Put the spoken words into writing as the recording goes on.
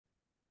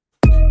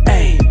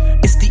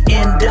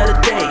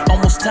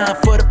time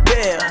for the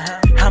bell.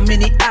 How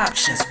many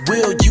options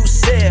will you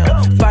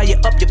sell? Fire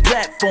up your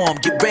platform,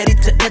 get ready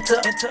to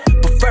enter.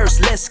 But first,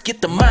 let's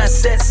get the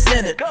mindset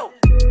centered.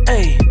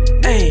 Hey,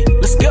 hey,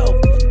 let's go.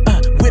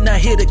 We're not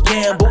here to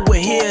gamble, we're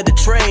here to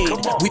trade.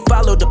 We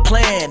follow the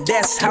plan,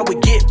 that's how we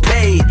get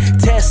paid.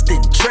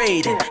 Testing,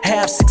 trading,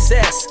 have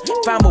success.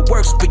 Find what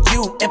works for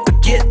you and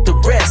forget the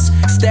rest.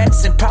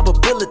 Stats and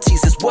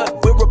probabilities is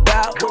what we're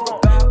about.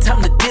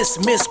 Time to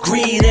dismiss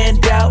greed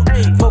and doubt.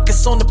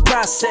 Focus on the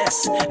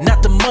process,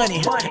 not the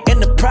money.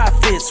 And the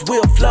profits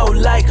will flow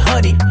like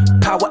honey.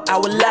 Power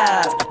Hour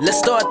Live, let's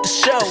start the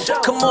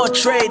show. Come on,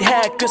 trade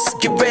hackers,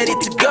 get ready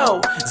to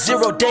go.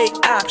 0-day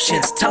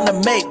options, time to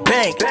make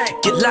bank.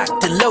 Get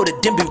locked and loaded,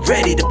 then be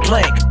ready to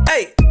plank.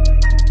 Hey!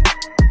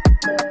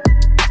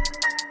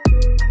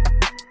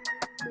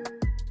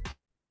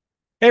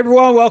 Hey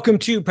everyone, welcome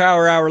to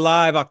Power Hour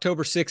Live,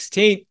 October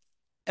 16th.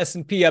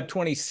 S&P up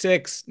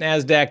 26,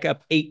 NASDAQ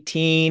up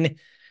 18.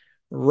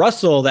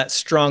 Russell, that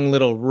strong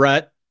little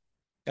rut,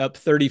 up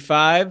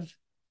 35.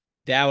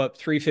 Dow up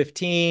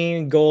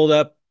 315. Gold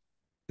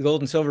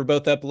and silver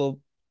both up a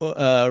little,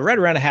 right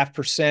around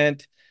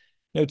 0.5%.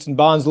 Notes and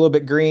bonds a little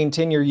bit green.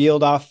 10-year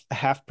yield off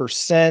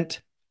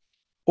 0.5%.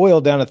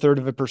 Oil down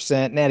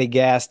 1/3%. Natty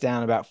gas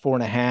down about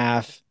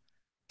 4.5%.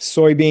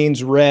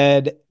 Soybeans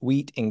red,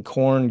 wheat and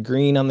corn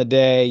green on the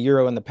day.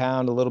 Euro and the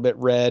pound a little bit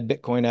red.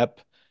 Bitcoin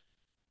up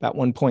about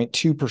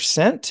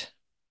 1.2%.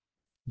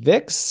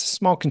 VIX,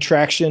 small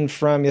contraction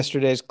from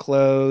yesterday's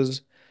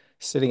close,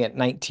 sitting at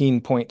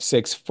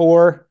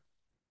 19.64.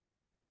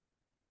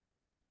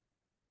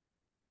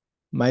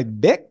 My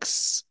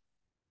VIX,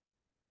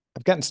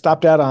 I've gotten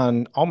stopped out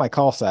on all my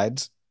call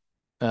sides.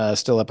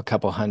 Still up a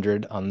couple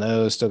hundred on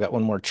those. Still got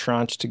one more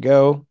tranche to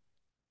go.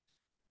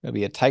 It'll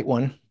be a tight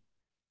one.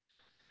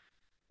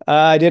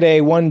 I did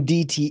a 1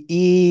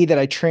 DTE that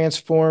I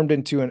transformed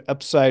into an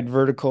upside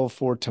vertical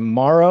for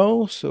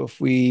tomorrow. So if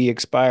we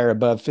expire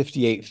above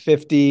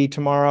 58.50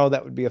 tomorrow,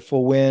 that would be a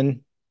full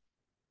win.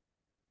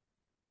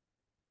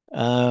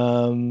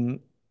 I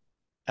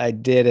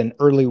did an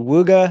early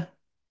Wooga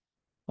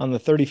on the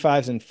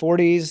 35s and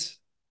 40s.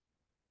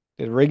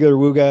 Did a regular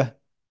Wooga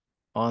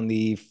on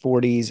the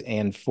 40s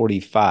and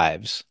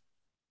 45s.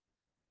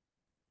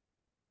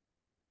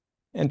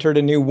 Entered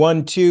a new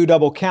 1-2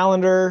 double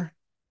calendar.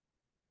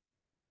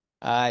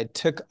 I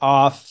took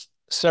off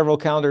several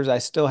calendars. I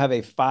still have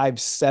a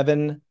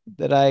 5-7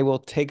 that I will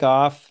take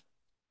off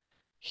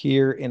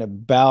here in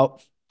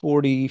about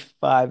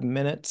 45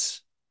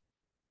 minutes.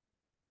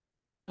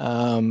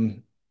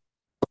 It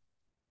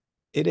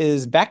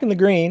is back in the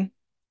green.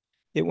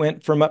 It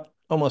went from up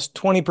almost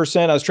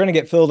 20%. I was trying to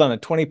get filled on a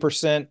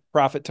 20%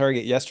 profit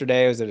target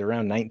yesterday. I was at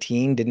around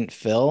 19, didn't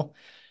fill.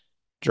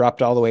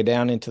 Dropped all the way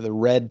down into the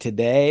red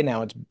today.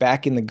 Now it's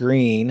back in the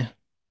green.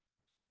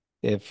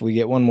 If we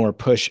get one more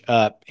push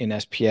up in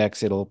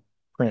SPX, it'll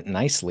print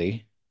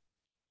nicely.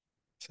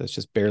 So it's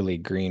just barely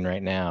green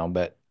right now,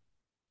 but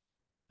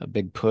a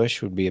big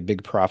push would be a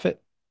big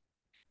profit.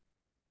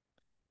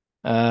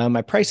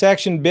 My price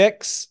action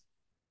BIX,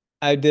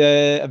 I've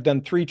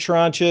done 3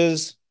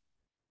 tranches.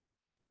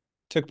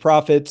 Took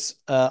profits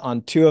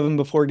on 2 of them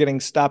before getting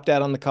stopped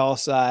out on the call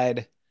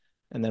side.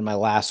 And then my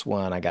last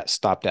one, I got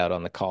stopped out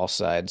on the call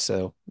side.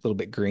 So a little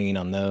bit green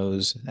on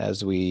those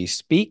as we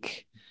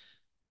speak.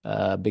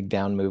 Big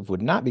down move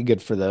would not be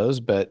good for those,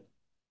 but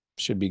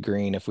should be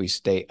green if we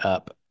stay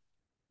up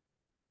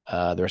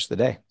the rest of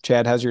the day.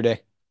 Chad, how's your day?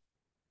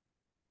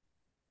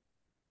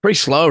 Pretty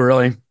slow,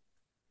 really.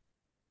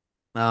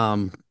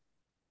 I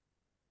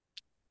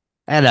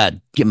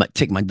had to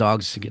take my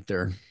dogs to get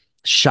their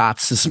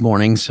shots this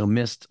morning, so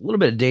missed a little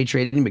bit of day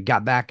trading, but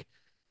got back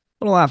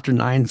a little after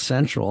 9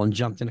 Central and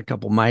jumped in a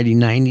couple mighty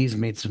 90s,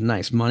 made some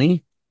nice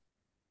money.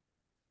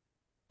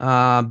 We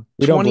don't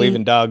believe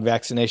in dog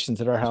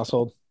vaccinations at our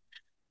household.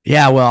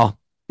 Yeah, well,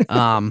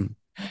 I'm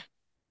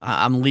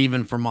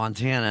leaving for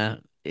Montana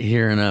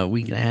here in a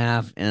week and a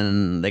half,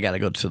 and they got to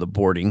go to the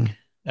boarding.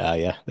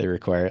 Yeah, they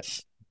require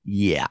it.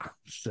 Yeah.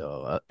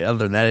 So other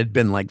than that, it'd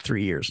been like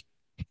 3 years.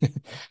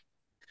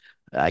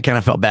 I kind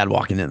of felt bad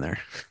walking in there.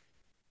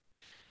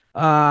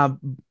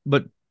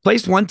 But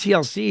placed 1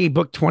 TLC,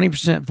 booked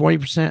 20%,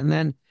 40%, and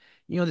then,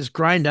 this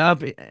grind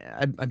up.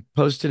 I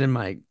posted in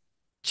my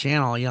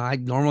channel, I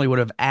normally would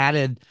have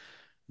added,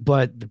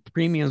 but the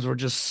premiums were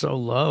just so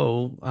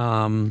low.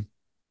 I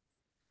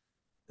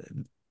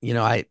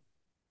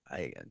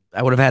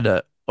would have had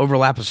to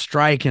overlap a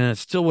strike, and it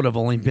still would have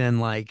only been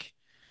like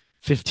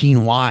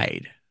 15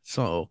 wide.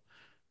 So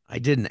I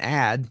didn't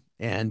add,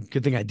 and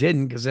good thing I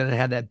didn't, because then it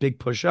had that big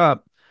push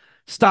up,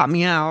 stopped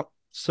me out.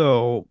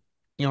 So,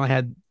 I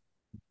had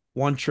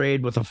one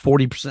trade with a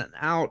 40%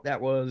 out. That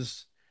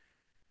was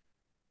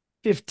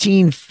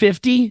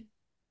 1550.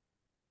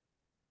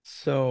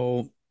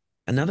 So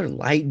another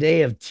light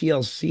day of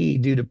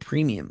TLC due to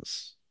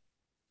premiums.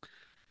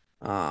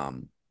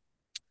 And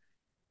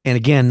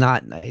again,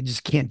 I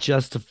just can't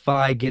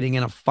justify getting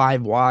in a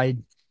 5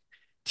 wide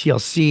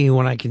TLC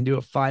when I can do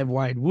a 5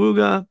 wide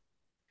Wooga,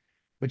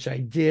 which I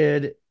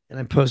did, and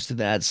I posted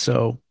that.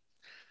 So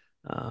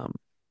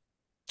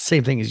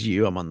Same thing as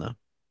you. I'm on the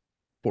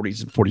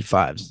 40s and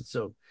 45s.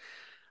 So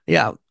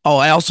yeah. Oh,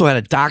 I also had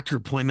a doctor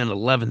appointment at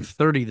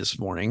 11:30 this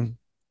morning.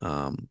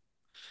 Um,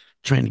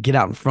 Trying to get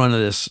out in front of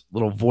this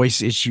little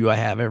voice issue I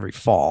have every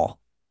fall.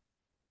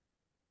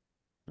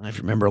 I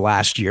remember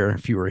last year,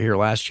 if you were here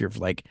last year for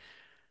like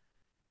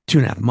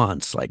 2.5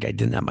 months, like I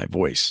didn't have my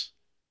voice.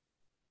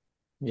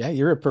 Yeah,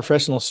 you're a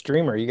professional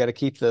streamer. You got to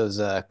keep those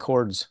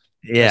cords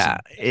nice Yeah,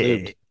 and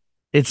lubed.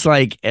 it's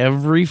like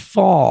every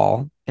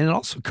fall, and it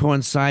also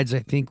coincides, I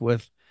think,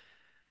 with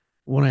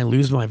when I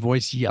lose my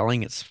voice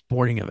yelling at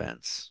sporting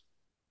events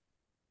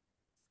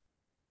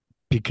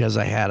because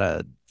I had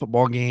a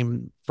football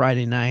game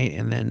Friday night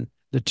and then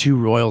the two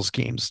Royals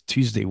games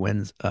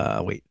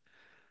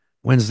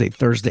Wednesday,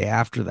 Thursday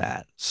after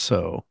that.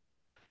 So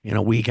in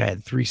a week, I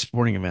had three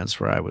sporting events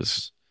where I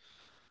was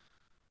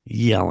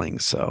yelling.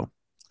 So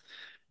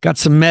got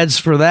some meds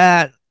for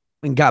that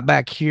and got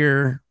back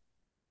here.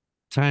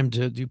 Time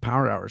to do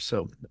power hours.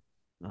 So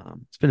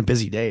it's been a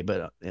busy day,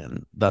 but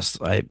and thus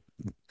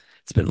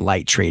it's been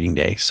light trading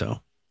day. So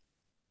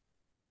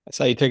I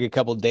saw you took a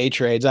couple day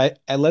trades. I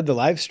led the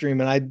live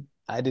stream and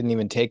I didn't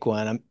even take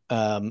one.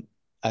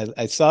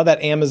 I saw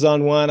that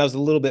Amazon one. I was a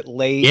little bit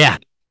late. yeah,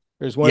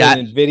 There's one yeah.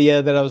 in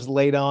Nvidia that I was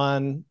late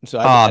on, so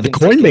I The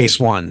didn't take any. Coinbase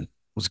one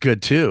was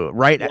good too,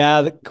 right?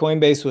 Yeah, the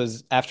Coinbase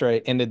was after I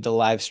ended the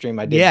live stream.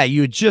 I did Yeah,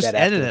 you had just that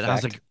ended after it. I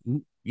was effect. like,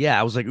 yeah,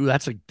 I was like, ooh,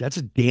 that's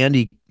a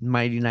dandy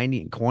mighty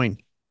 90 in coin.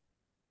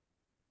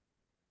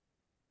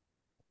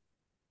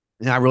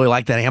 And I really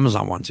like that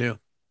Amazon one too.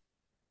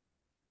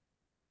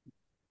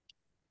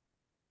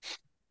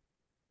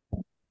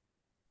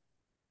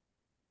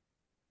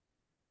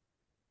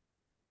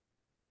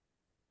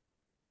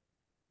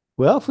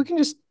 Well, if we can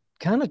just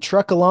kind of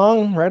truck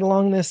along right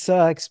along this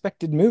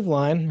expected move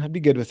line, I'd be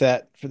good with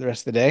that for the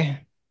rest of the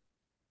day.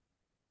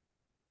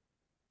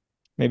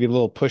 Maybe a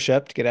little push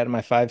up to get out of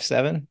my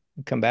 5-7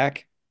 and come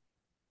back.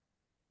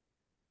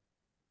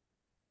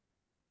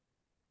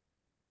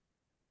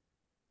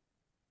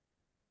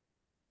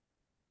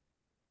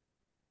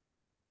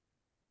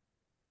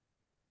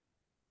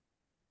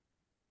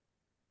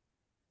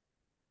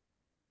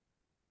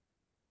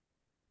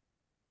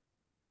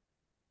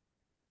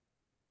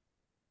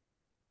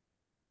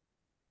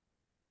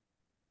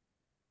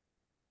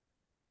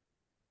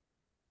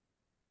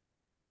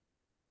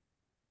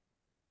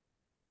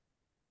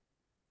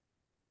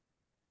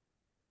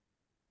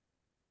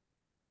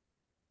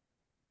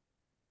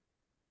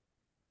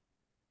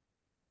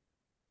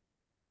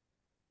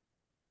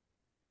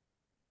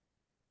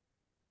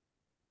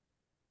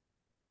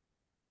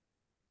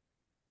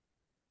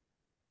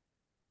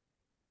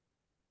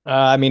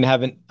 I mean, I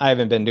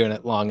haven't been doing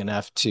it long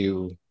enough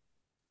to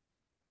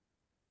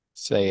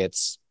say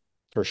it's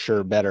for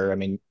sure better. I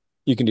mean,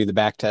 you can do the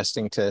back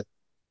testing to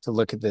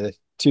look at the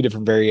two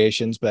different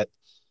variations, but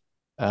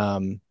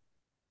um,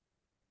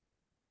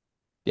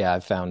 yeah, I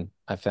found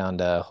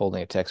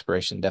holding it to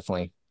expiration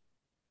definitely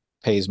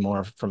pays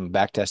more from a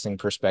back testing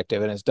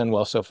perspective, and it's done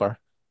well so far.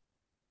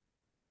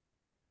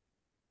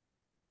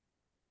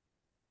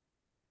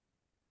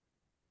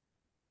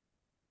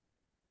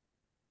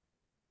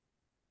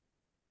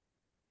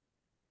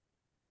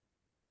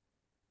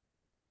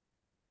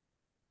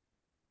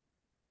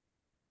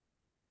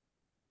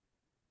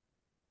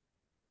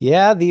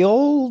 Yeah, the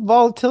old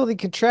volatility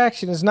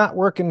contraction is not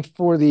working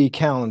for the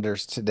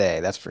calendars today,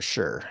 that's for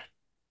sure.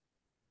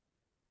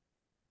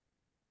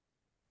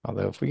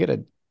 Although if we get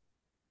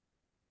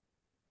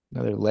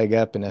another leg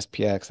up in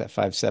SPX, that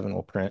 5-7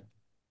 will print.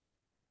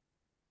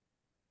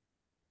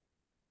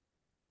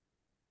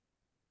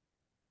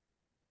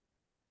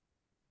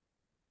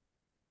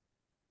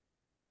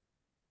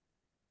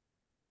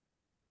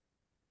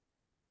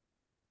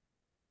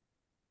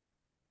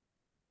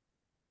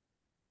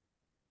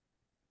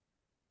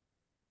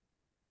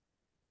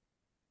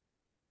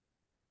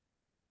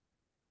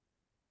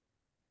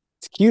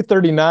 It's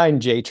Q39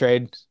 J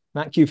trade,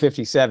 not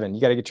Q57.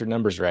 You got to get your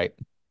numbers right.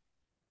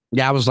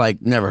 Yeah, I was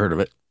like, never heard of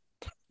it.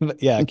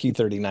 But yeah,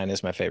 Q39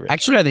 is my favorite.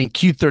 Actually, I think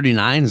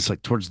Q39 is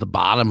like towards the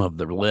bottom of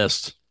the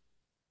list.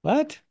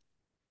 What?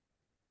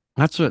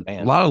 That's what a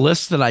Man. lot of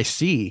lists that I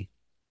see.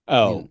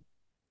 Oh,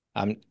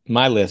 I'm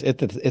my list.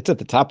 It's at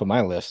the top of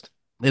my list.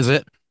 Is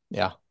it?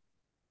 Yeah.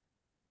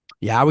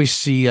 Yeah, I always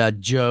see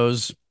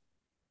Joe's,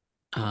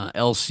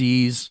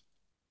 LC's,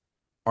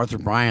 Arthur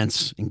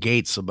Bryant's, and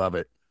Gates above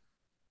it.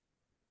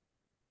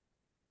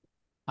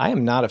 I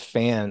am not a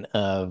fan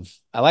of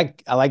I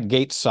like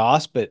Gates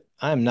sauce, but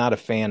I'm not a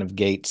fan of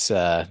Gates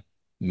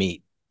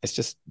meat. It's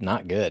just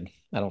not good,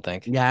 I don't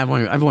think. Yeah, I've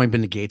only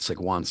been to Gates like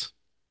once.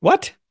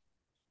 What?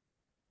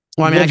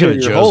 Well, I You've mean, been I go to to it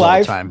your whole Joe's all the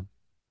life? time.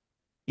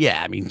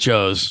 Yeah, I mean,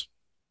 Joe's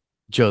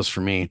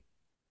for me.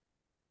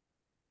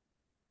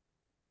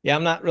 Yeah,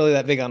 I'm not really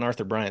that big on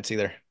Arthur Bryant's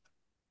either.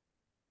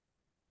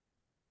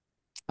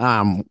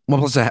 Well,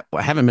 plus I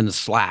haven't been to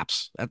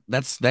Slaps.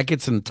 That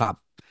gets in the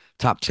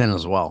top 10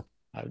 as well.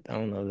 I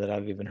don't know that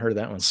I've even heard of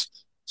that one.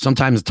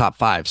 Sometimes top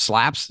five.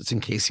 Slaps, it's in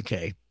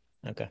KCK.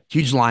 Okay.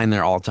 Huge line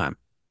there all the time.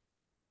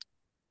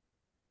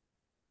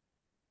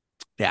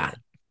 Yeah.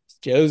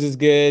 Joe's is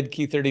good.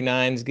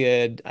 Q39 is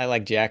good. I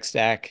like Jack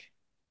Stack.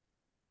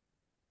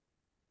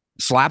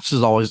 Slaps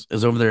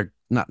is over there,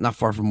 not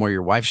far from where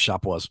your wife's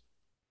shop was,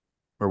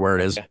 or where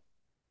it is. Okay.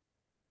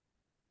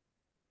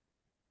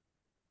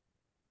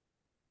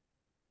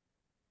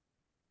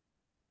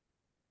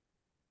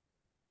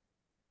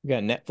 You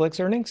got Netflix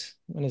earnings?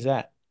 When is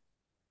that?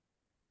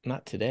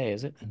 Not today,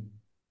 is it?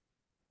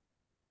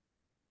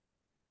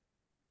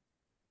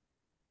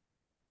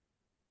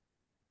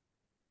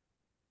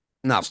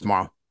 No, it's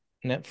tomorrow.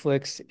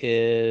 Netflix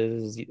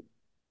is,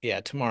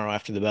 yeah, tomorrow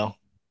after the bell.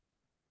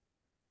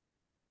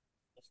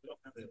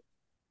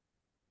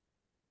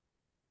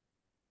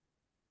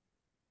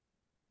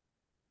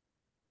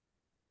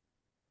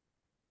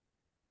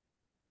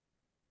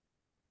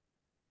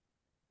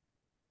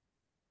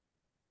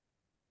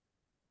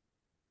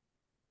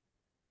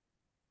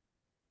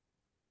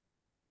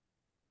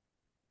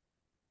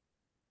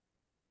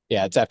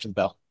 Yeah, it's after the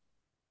bell.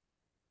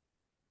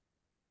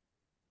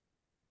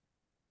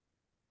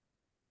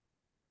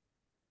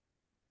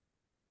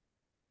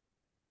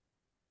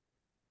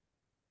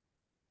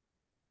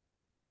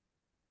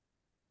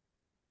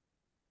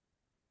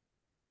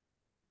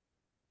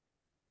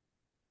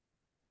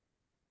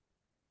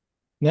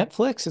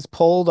 Netflix has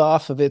pulled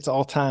off of its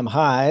all-time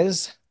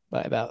highs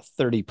by about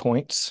 30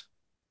 points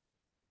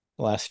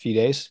the last few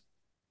days.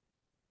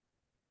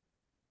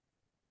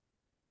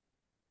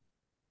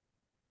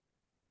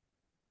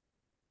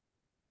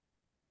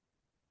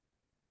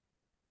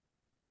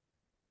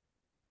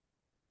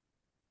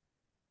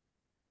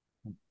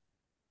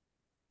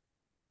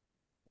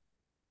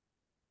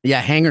 Yeah,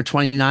 Hangar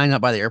 29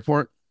 up by the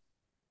airport.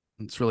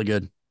 It's really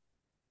good.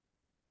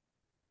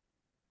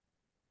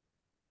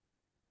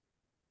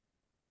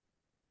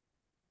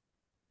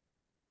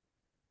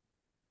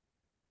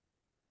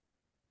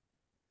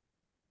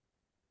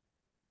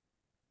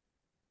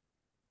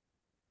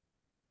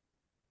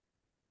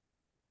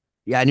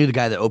 Yeah, I knew the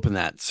guy that opened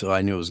that, so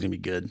I knew it was gonna be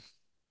good.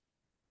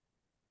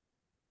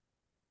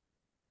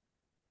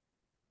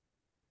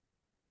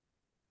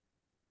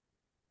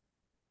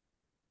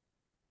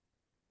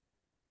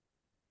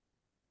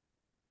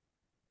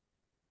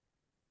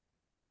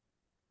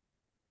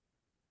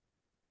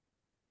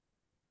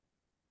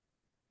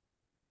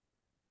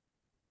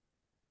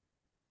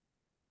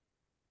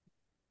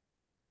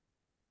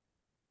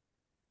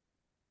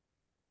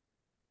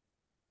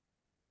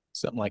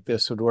 Something like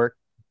this would work.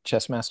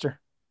 Chess Master.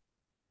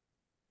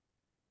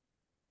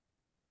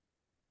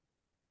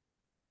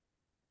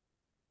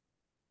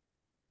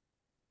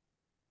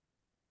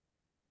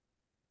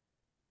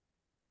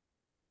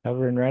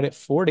 Hovering right at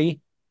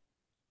 40.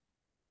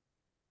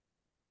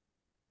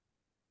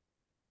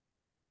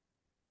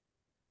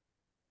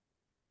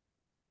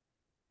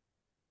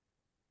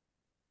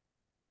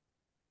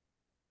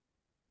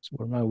 It's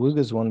where my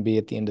Woogas want to be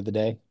at the end of the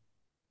day.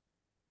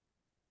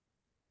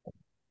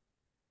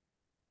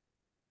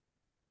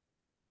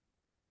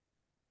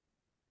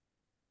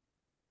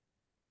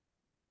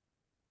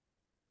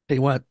 Hey,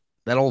 what?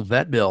 That old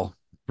vet bill,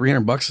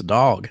 $300 a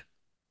dog,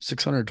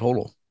 600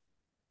 total.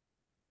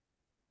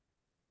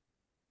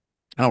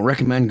 I don't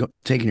recommend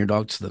taking your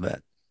dogs to the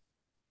vet.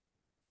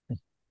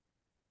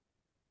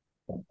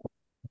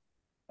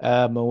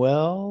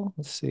 Well,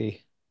 let's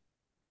see.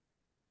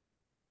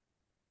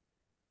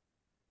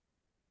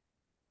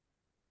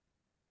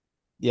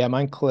 Yeah,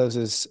 mine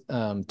closes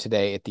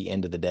today at the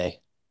end of the day.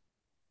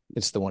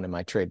 It's the one in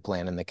my trade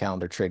plan in the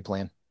calendar trade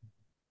plan.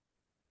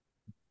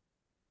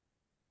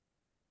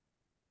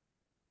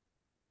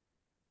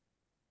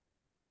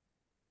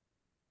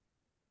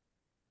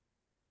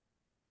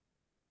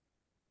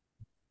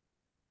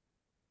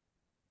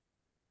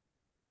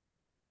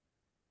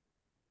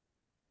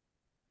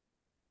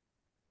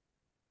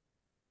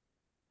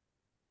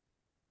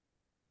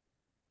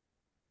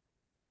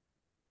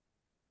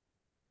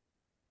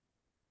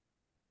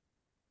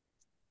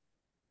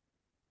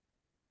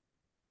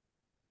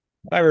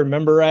 If I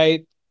remember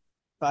right,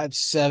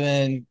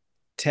 5-7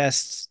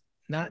 tests,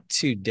 not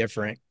too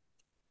different.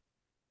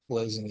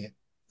 Closing it.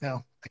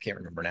 No, I can't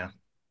remember now.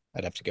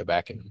 I'd have to go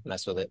back and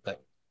mess with it,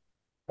 but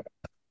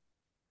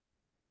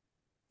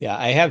yeah,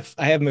 I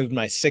have moved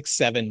my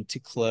 6-7 to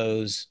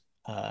close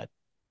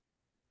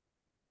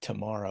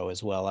tomorrow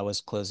as well. I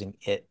was closing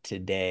it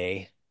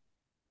today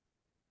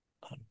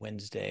on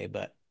Wednesday,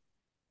 but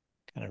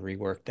kind of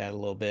reworked that a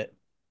little bit,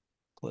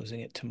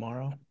 closing it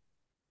tomorrow.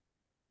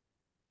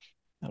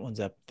 That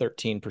one's up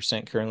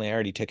 13% currently. I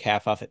already took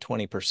half off at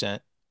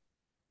 20%.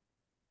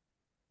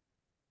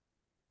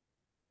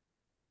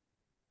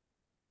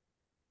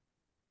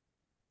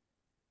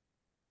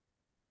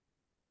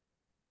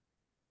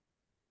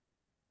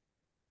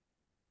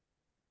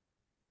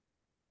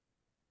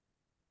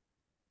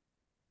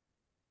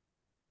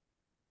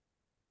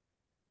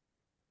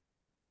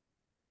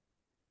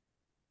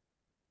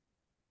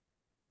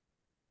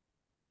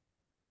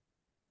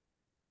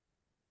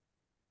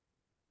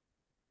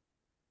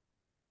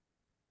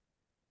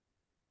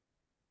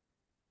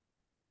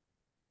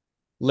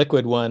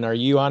 Liquid one, are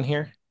you on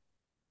here?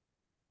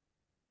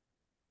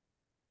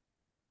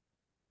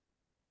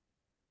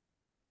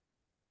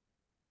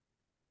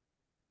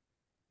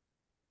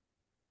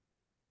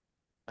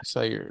 I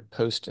saw your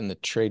post in the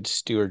Trade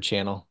Steward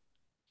channel.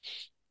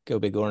 Go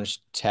Big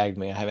Orange tagged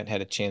me. I haven't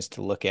had a chance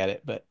to look at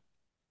it, but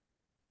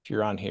if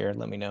you're on here,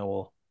 let me know.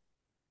 We'll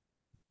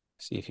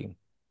see if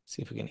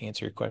we can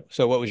answer your question.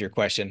 So what was your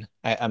question?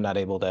 I'm not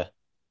able to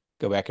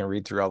go back and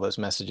read through all those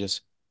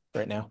messages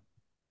right now.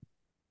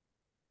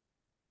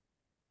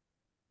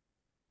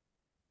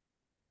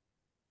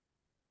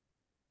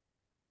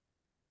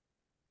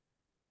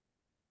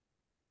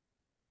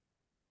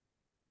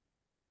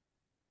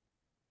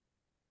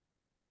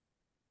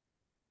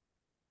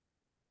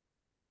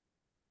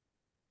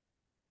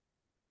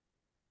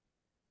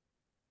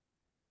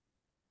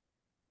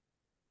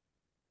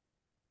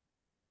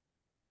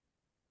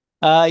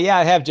 Yeah,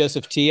 I have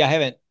Joseph T. I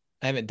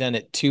haven't done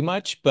it too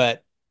much,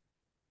 but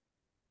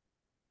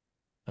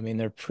I mean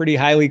they're pretty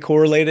highly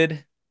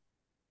correlated.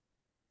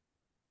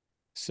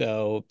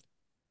 So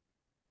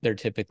they're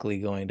typically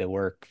going to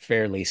work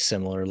fairly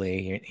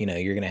similarly.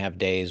 You're going to have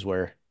days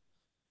where,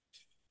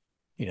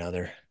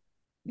 their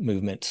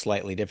movement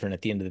slightly different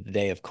at the end of the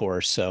day, of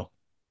course. So,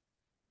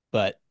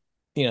 but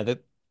the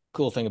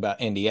cool thing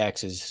about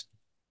NDX is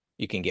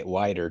you can get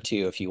wider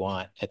too if you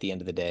want at the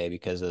end of the day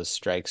because those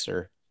strikes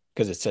are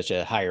because it's such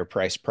a higher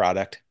price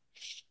product.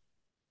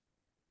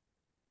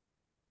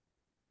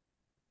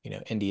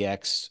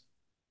 NDX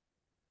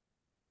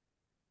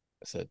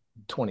is a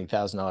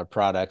 $20,000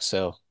 product,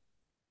 so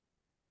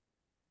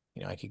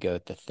I could go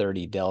at the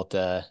 30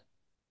 delta,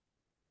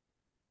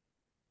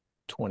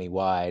 20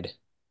 wide,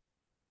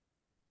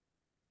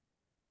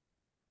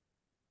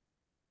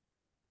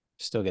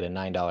 still get a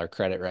 $9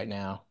 credit right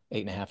now,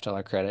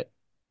 $8.50 credit,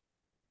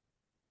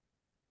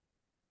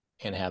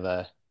 and have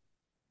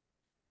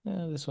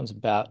this one's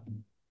about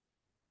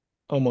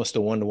almost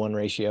a 1-to-1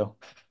 ratio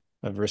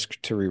of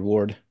risk to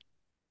reward.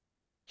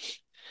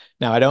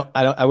 Now I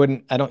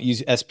don't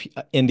use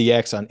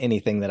NDX on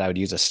anything that I would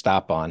use a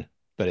stop on,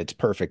 but it's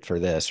perfect for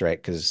this, right?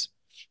 Because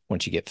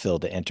once you get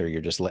filled to enter,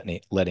 you're just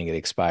letting it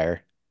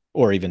expire,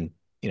 or even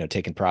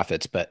taking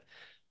profits, but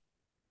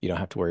you don't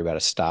have to worry about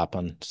a stop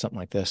on something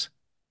like this.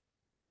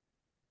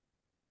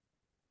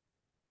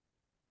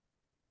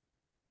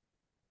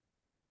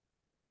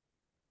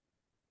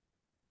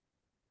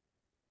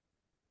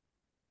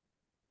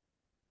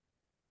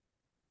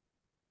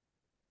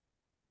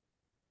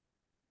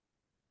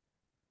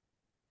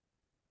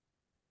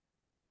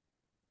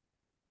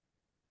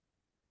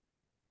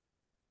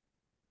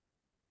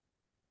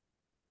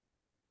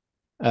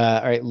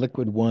 All right,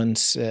 Liquid One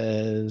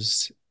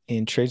says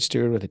in Trade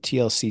Steward with a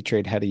TLC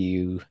trade, how do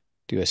you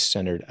do a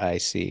standard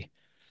IC?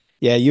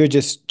 Yeah, you would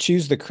just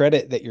choose the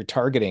credit that you're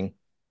targeting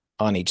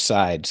on each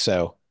side.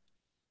 So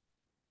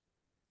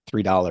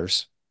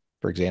 $3,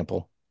 for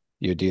example,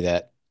 you would do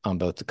that on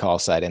both the call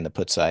side and the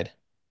put side.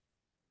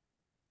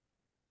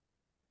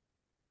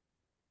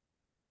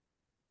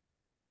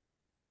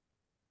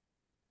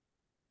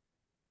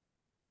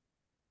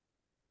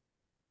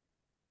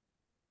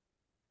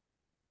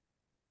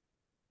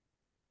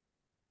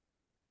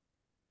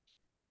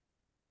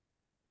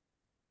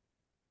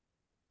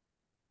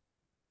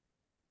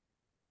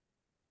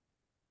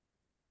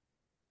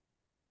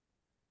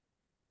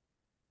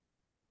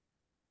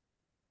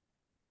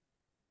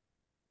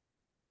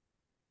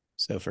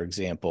 So for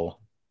example,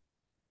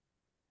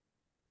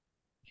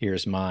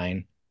 here's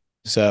mine.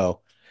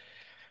 So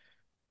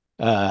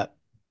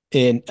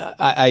in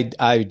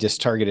I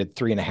just targeted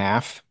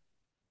 3.5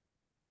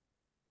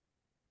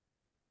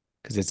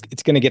 because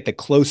it's going to get the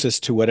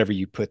closest to whatever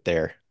you put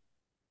there.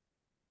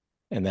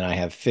 And then I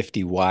have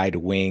 50 wide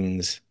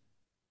wings,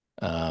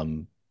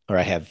 or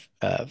I have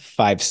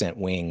 5-cent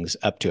wings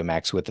up to a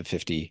max width of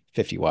 50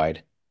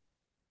 wide.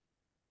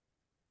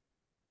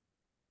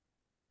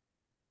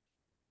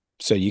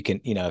 So you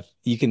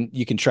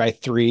can try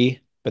 3,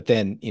 but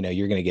then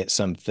you're going to get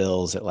some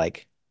fills at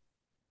like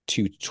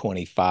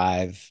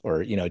 225,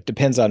 or it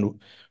depends on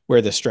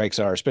where the strikes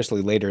are,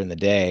 especially later in the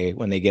day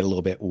when they get a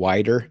little bit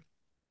wider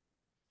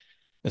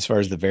as far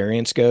as the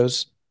variance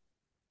goes.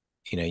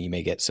 You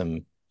may get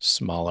some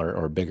smaller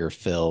or bigger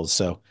fills.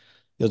 So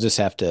you'll just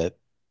have to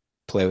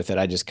play with it.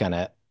 I just kind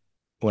of,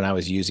 when I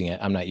was using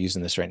it, I'm not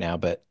using this right now,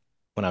 but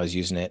when I was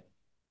using it,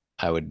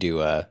 I would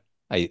do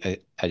I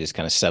just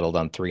kind of settled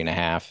on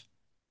 3.5.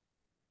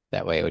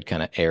 That way it would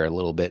kind of air a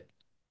little bit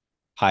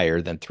higher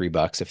than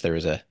 $3 if there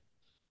was a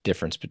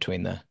difference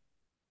between the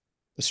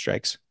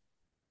strikes.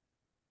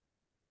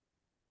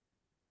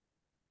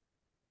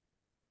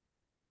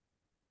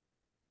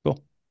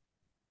 Cool.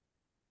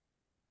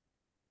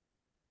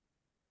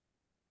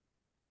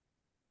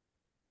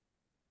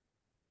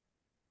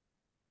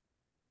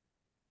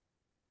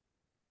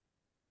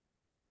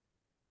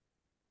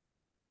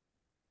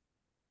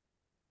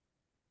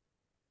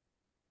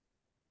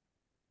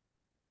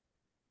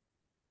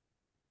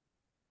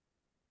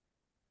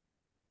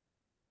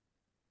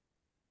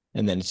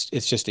 And then it's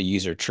just a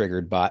user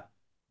triggered bot.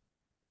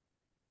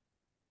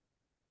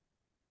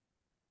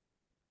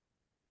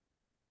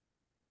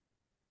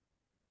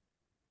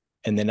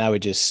 And then I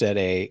would just set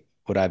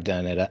what I've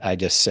done, I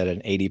just set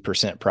an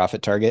 80%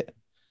 profit target.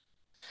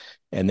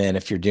 And then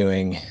if you're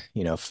doing,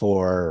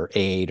 4 or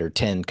 8 or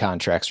 10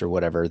 contracts or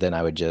whatever, then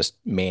I would just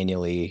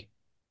manually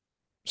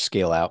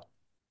scale out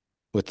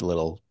with the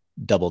little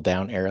double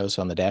down arrows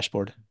on the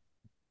dashboard.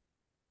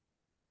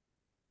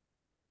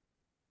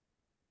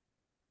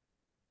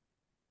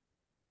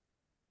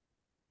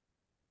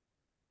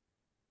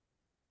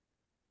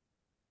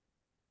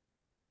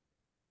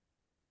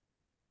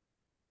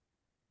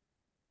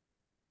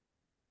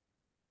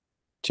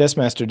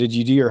 Chessmaster, did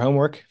you do your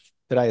homework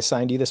that I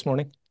assigned you this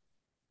morning?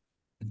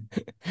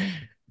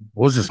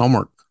 What was this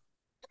homework?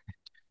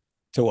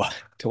 To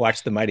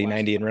watch the Mighty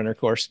 90 and Runner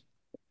course?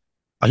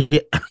 I,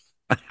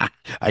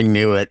 I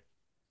knew it.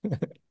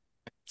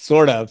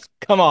 Sort of.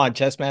 Come on,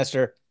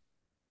 Chessmaster.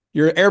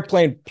 You're an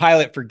airplane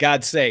pilot, for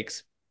God's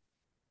sakes.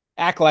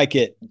 Act like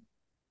it.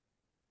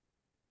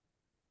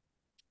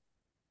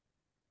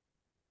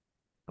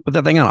 Put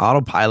that thing on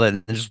autopilot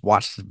and just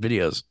watch the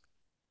videos.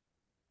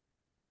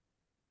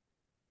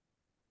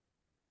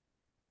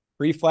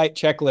 Pre-flight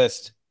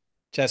checklist,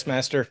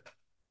 Chessmaster.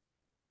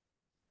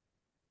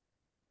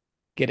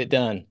 Get it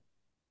done.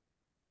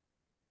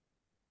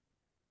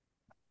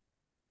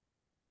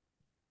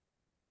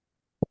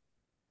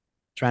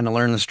 Trying to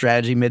learn the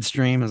strategy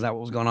midstream. Is that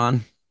what was going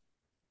on?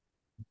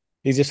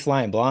 He's just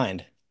flying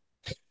blind.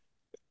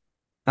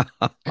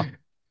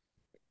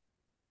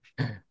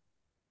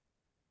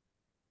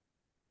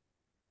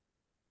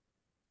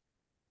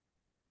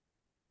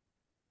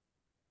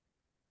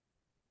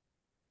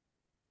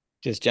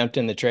 Just jumped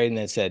in the trade and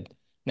then said,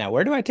 now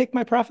where do I take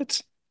my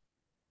profits?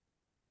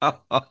 I'm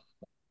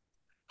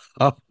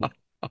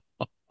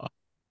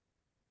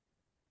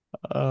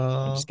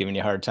just giving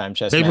you a hard time,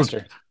 paper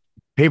Chessmaster.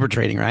 paper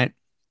trading, right?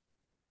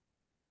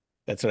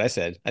 That's what I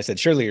said. I said,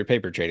 surely you're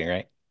paper trading,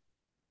 right?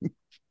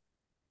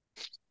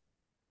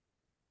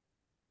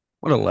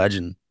 What a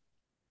legend.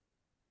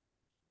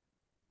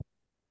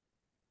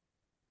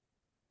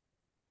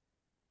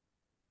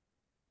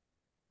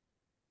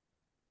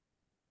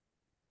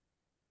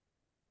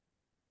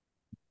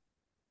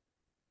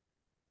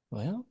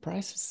 Well,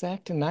 price is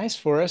acting nice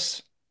for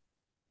us.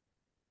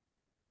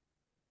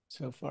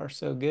 So far,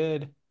 so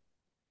good.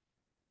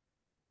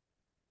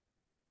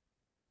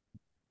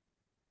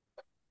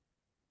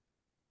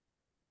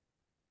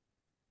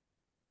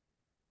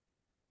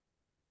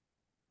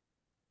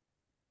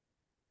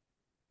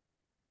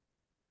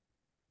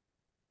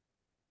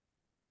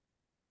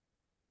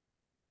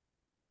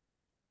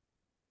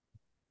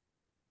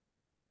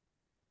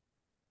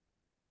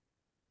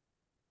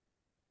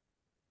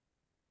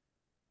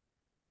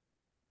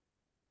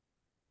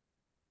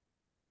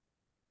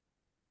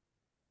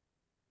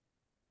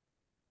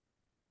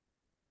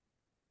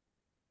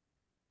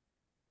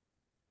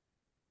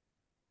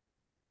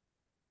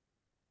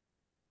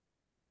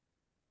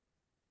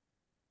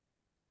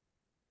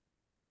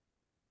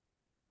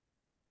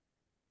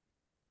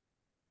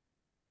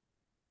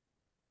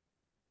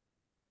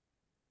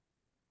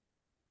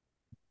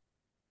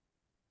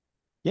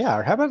 Yeah,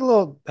 or how about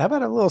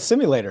a little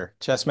simulator,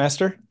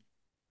 Chessmaster,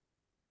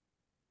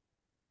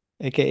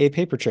 aka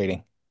paper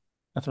trading?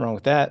 Nothing wrong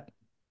with that.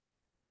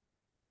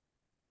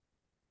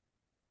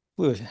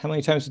 Lewis, how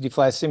many times did you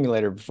fly a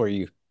simulator before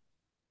you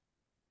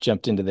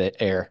jumped into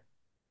the air?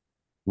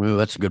 Ooh,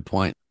 that's a good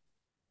point.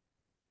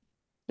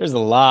 There's a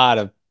lot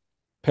of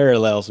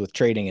parallels with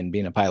trading and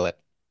being a pilot.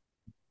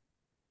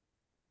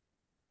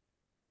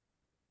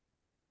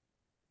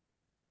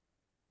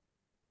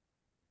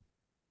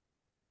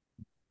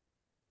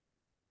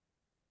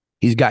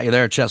 He's got you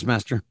there, chess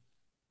master.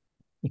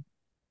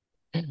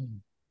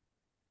 I'm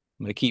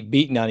gonna keep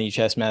beating on you,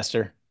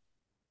 Chessmaster,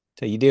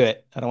 till you do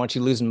it. I don't want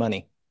you losing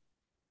money.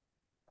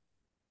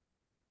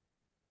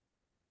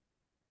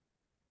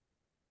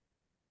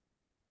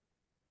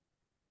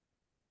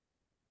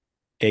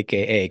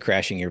 AKA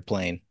crashing your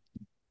plane.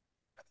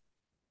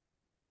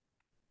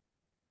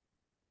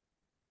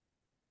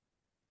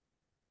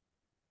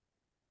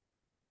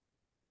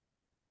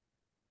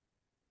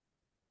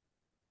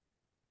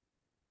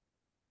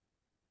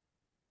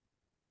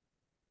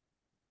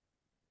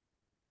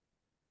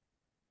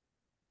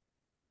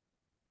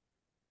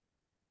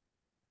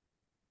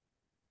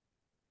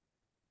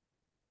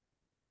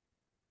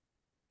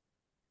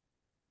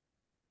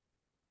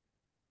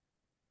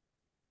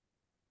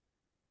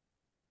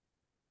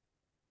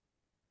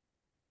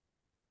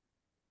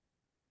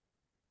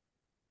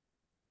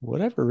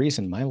 Whatever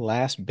reason, my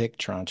last big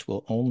tranche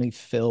will only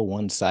fill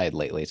one side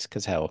lately. It's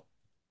because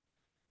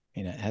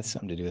it has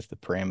something to do with the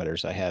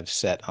parameters I have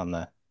set on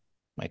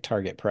my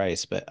target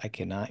price, but I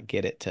cannot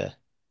get it to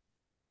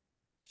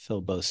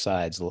fill both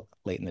sides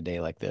late in the day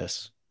like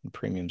this. The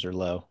premiums are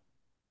low.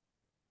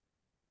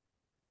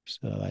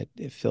 So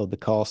it filled the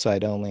call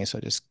side only, so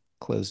I just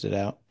closed it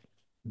out.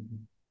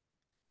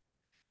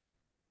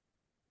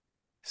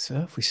 So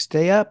if we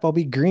stay up, I'll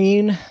be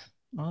green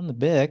on the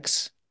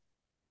BIX.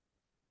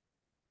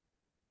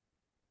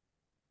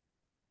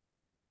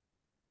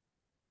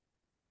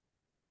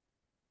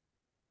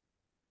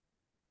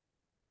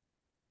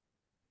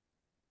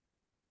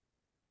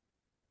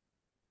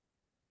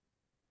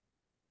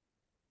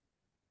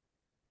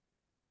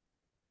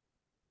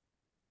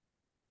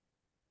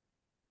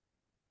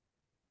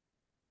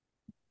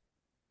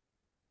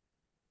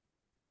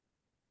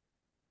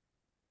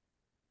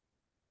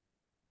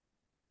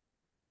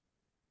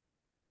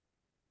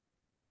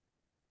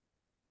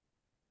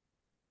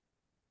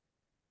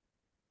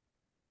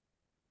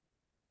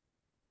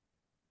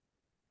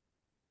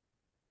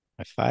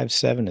 My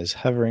 5-7 is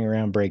hovering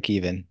around break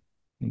even.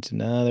 Needs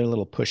another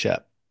little push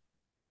up.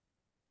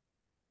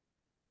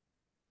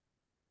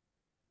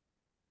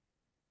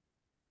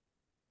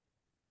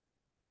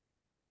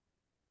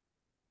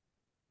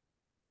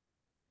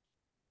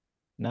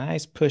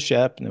 Nice push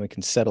up, and then we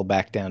can settle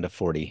back down to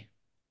 40.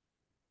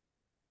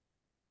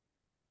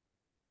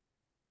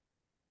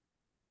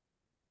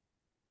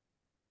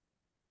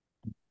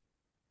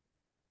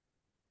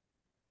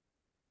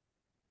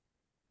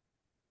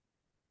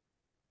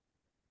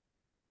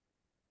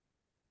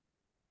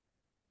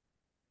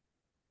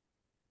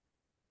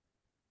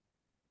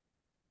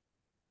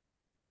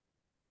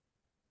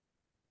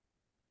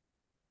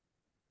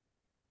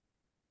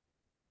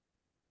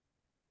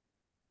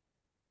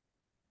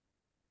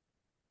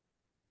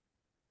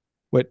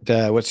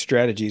 What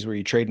strategies were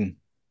you trading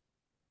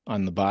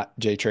on the bot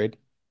J trade?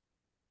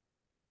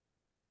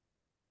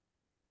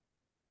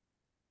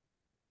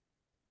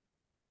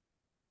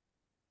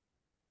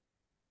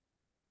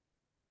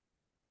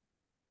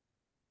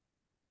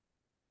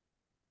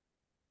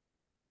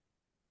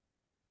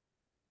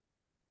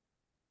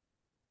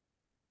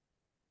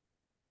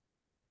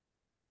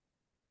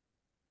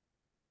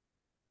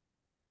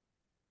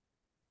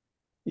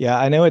 Yeah,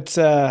 I know it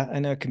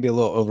can be a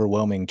little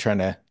overwhelming trying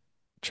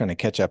to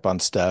catch up on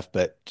stuff,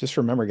 but just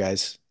remember,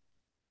 guys,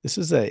 this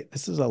is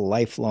a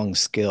lifelong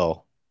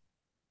skill.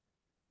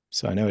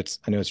 So I know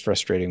it's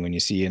frustrating when you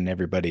see and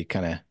everybody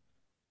kind of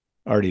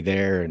already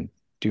there and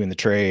doing the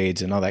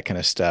trades and all that kind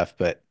of stuff,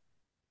 but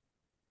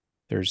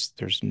there's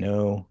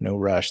no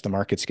rush. The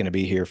market's going to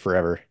be here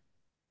forever.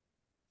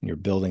 And you're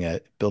building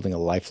a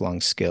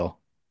lifelong skill.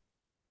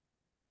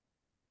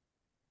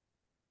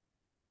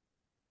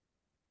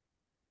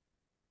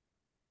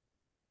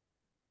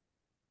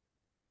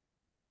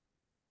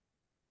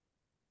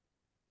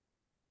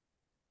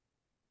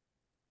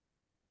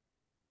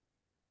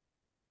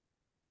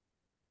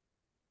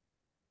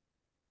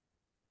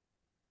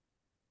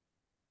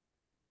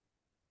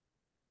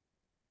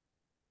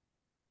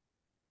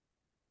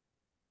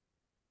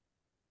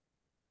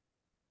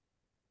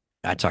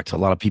 I talked to a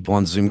lot of people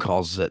on Zoom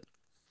calls that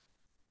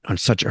are in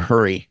such a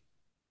hurry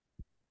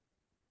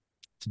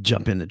to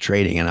jump into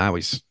trading, and I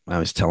always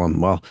tell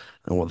them, well,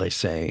 they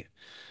say,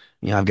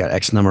 I've got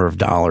X number of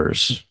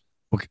dollars.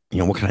 What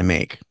can I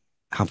make?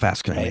 How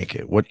fast can I Right. make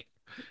it?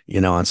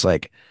 It's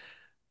like,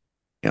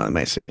 they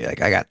might say,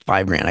 like, I got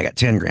 5 grand, I got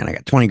 10 grand, I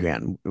got 20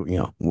 grand.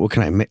 What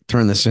can I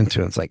turn this into?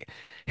 And it's like,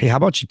 hey, how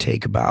about you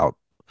take about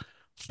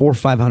four or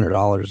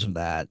 $500 of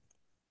that,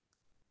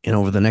 and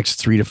over the next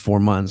 3 to 4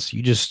 months,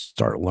 you just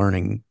start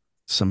learning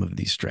some of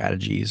these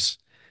strategies,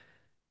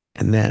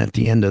 and then at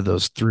the end of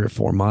those 3 or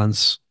 4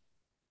 months,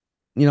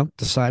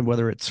 decide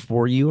whether it's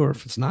for you or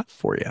if it's not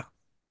for you.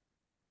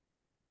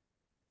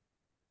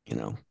 You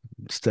know,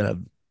 Instead of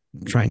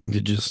trying to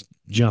just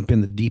jump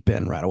in the deep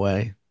end right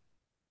away.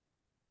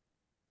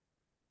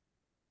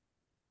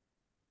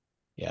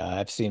 Yeah,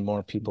 I've seen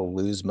more people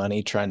lose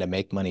money trying to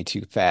make money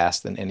too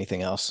fast than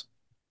anything else.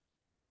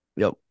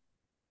 Yep.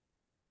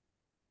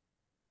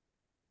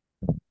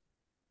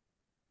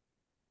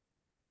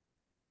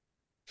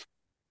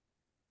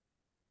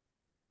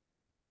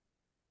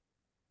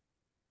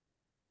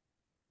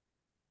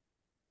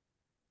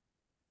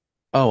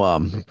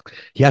 Oh,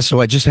 yeah.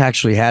 So I just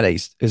actually had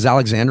is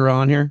Alexandra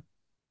on here?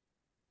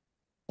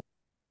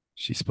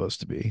 She's supposed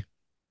to be.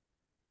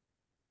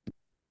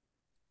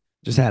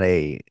 Just had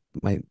a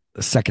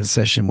second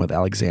session with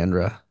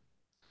Alexandra.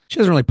 She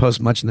doesn't really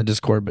post much in the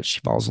Discord, but she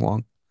follows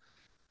along.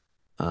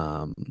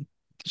 Um,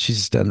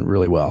 she's done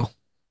really well.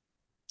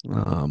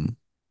 Um,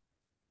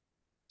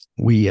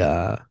 we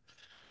had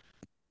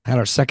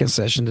our second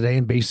session today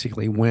and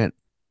basically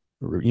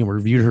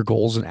reviewed her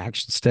goals and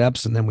action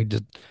steps, and then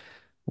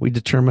we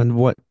determined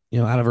what,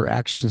 out of her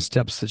action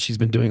steps that she's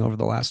been doing over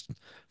the last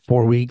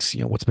 4 weeks,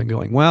 what's been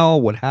going well,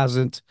 what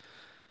hasn't.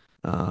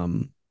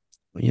 Um,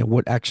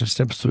 what action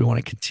steps do we want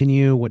to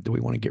continue? What do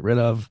we want to get rid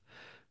of?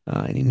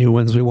 Any new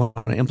ones we want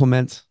to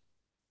implement?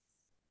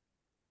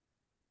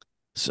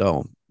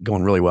 So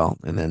going really well.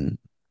 And then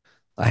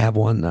I have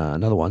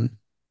another one,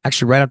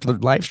 actually right after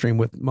the live stream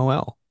with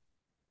Moel.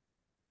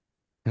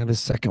 I have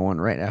his second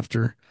one right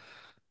after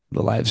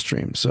the live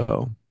stream.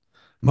 So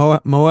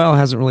Moel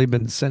hasn't really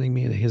been sending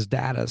me his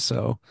data,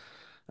 so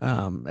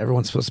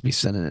everyone's supposed to be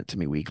sending it to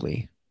me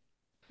weekly.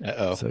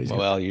 Uh-oh. So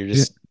Well,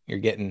 you're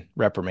getting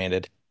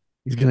reprimanded.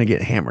 he's gonna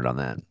get hammered on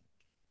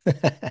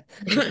that.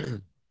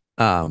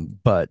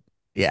 But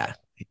yeah,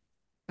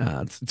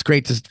 it's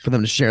great for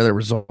them to share their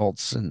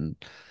results and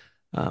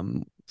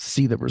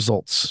see the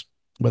results.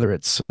 Whether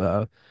it's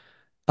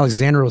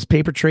Alexandra was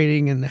paper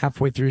trading, and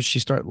halfway through she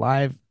started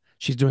live.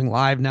 She's doing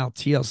live now,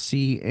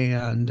 TLC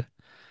and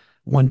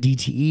one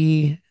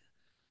DTE.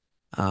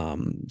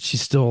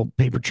 She's still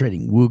paper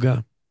trading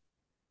Wooga.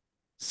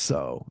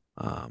 So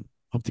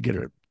hope to get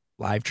her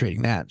live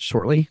trading that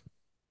shortly.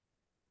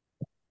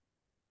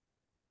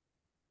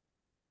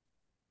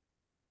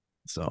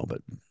 So,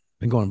 but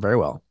been going very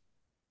well.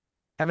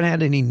 Haven't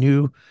had any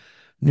new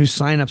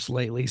signups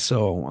lately,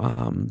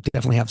 so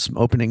definitely have some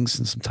openings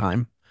and some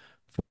time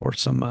for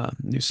some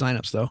new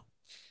signups though.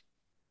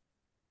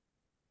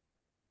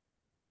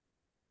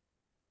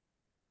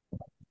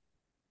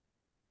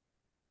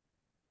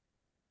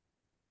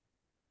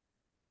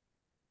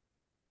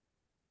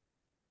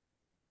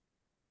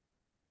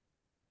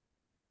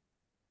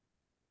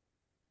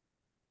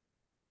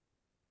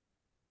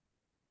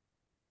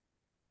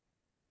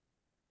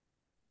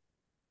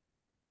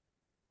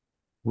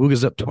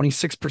 Wooga's up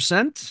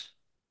 26%.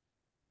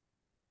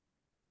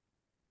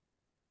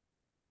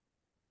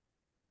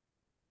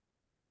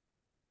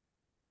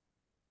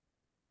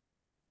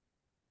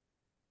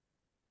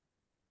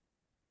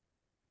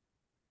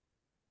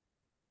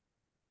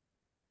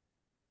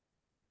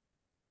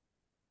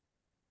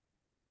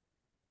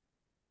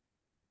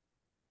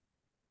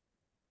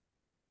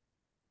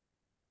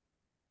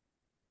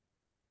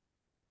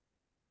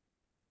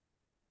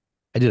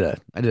 I did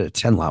a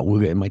 10 lot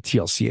Wooga in my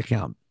TLC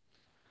account,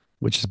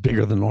 which is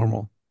bigger than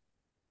normal.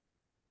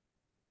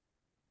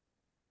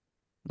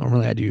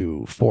 Normally I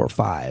do 4 or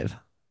 5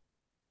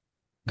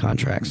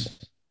 contracts,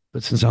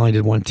 but since I only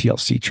did one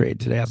TLC trade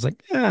today, I was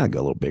like, yeah, I'll go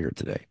a little bigger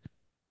today.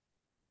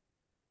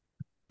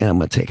 And I'm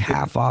going to take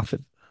half off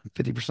at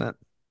 50%.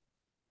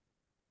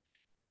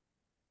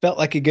 Felt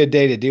like a good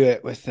day to do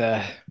it with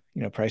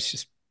price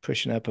just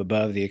pushing up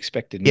above the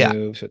expected Yeah.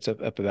 move. So it's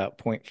up about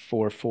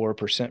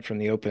 0.44% from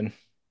the open.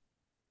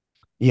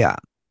 Yeah.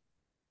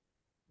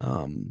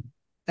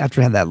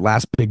 After I had that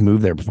last big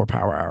move there before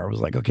power hour, I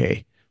was like,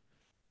 okay,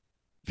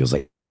 feels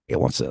like I'd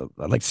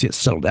like to see it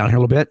settle down here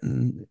a little bit.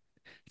 And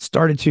it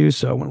started to,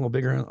 so I went a little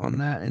bigger on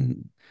that.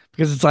 And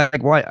because it's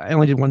like, why I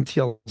only did one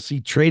TLC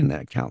trade in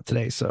that account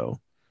today. So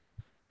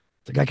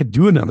it's like I could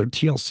do another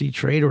TLC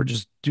trade or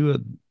just do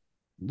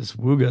this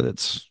Wooga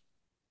that's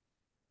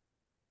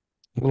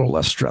a little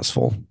less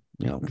stressful,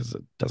 because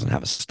it doesn't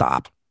have a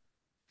stop.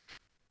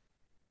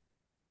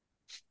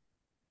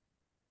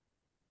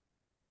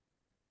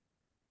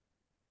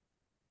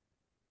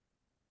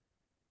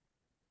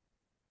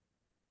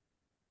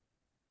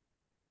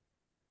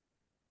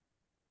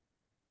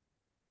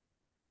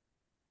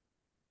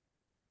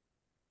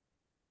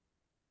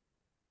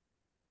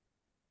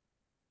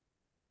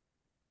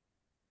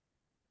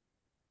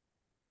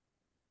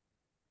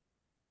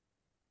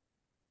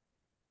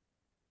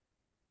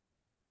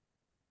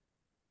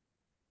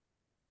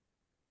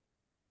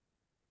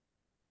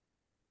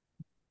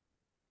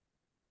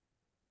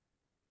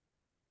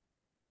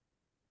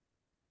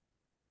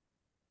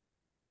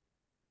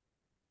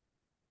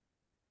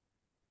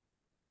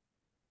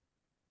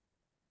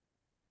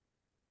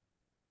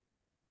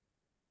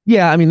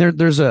 Yeah, I mean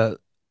there's a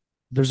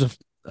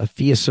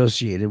fee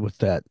associated with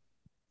that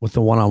with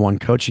the one-on-one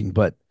coaching,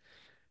 but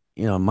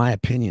in my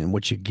opinion,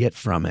 what you get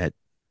from it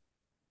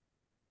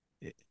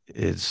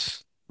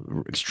is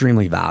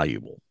extremely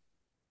valuable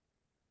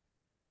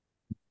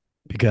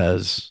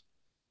because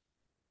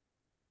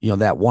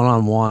that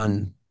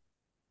one-on-one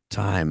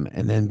time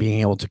and then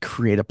being able to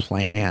create a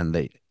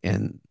plan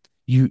and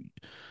you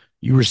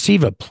you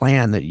receive a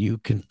plan that you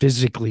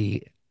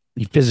physically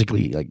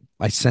like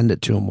I send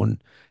it to them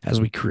when as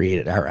we create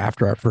it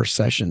after our first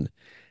session.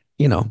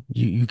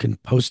 You can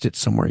post it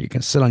somewhere, you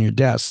can sit on your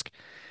desk.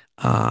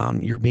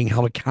 You're being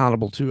held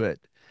accountable to it.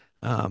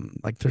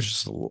 Like there's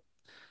just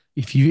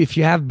if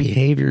you have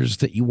behaviors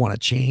that you want to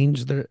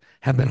change that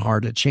have been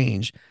hard to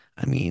change.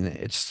 I mean,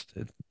 it's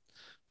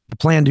the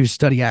plan, do,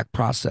 study, act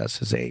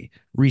process is a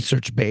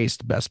research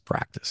based best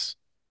practice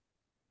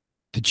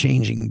to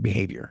changing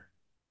behavior.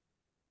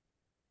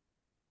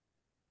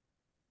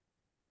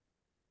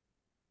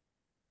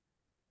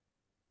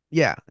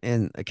 Yeah,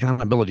 and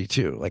accountability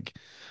too. Like,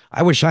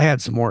 I wish I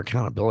had some more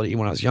accountability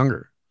when I was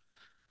younger,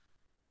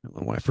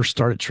 when I first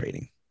started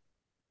trading.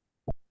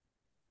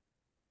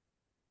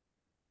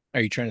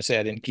 Are you trying to say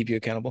I didn't keep you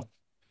accountable?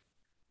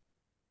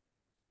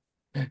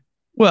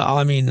 Well,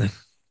 I mean,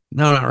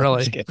 no, not Just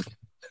really. kidding.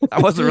 I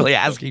wasn't really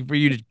asking for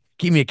you to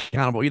keep me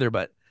accountable either,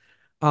 but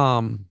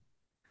um,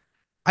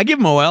 I give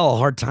Moel a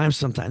hard time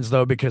sometimes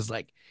though because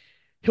like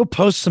he'll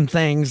post some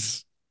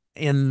things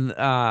in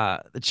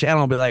the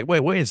channel and be like,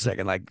 wait a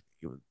second, like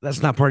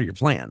that's not part of your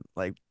plan.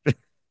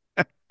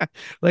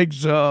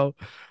 So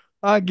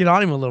I get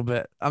on him a little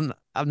bit. I'm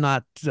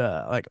not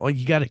like, oh,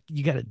 you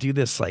gotta do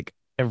this like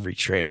every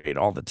trade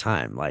all the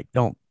time. Like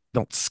don't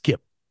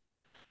skip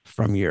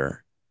from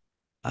your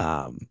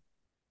um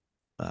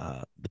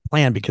the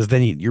plan because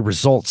then your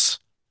results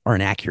are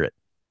inaccurate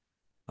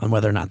on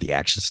whether or not the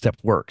action step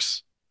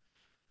works.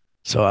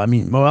 So I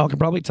mean, Moel can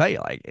probably tell you,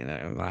 like,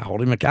 I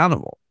hold him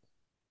accountable,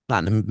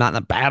 not in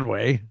a bad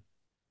way.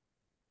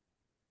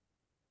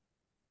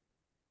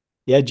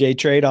 Yeah, J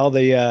Trade,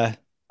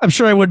 I'm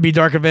sure I would be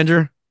Dark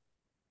Avenger.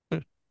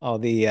 all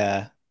the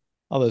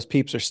all those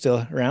peeps are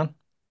still around.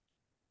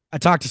 I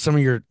talked to some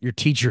of your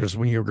teachers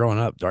when you were growing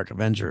up, Dark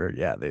Avenger.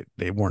 Yeah,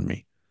 they warned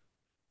me.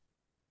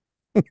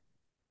 Was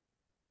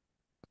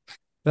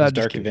I'm just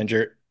Dark kidding.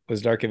 Avenger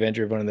was Dark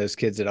Avenger one of those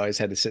kids that always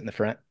had to sit in the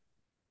front?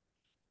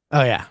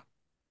 Oh yeah,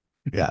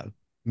 yeah.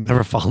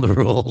 Never follow the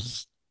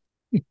rules.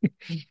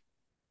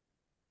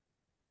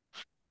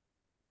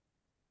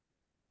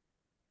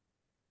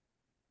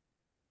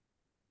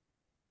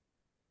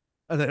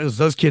 It was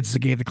those kids that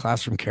gave the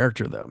classroom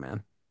character, though,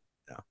 man.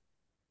 Yeah.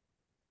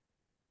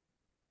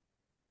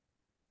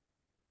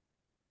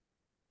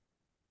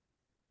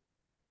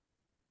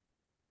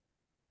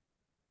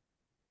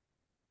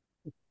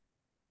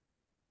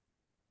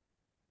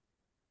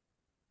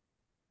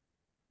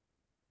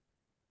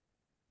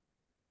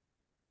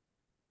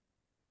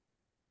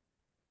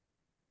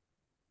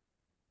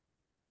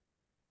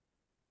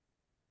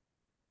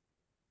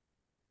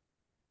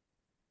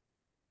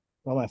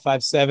 Well, my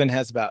 5-7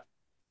 has about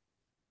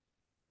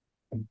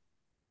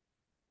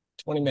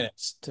 20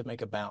 minutes to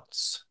make a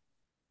bounce.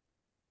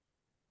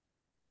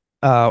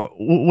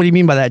 What do you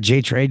mean by that,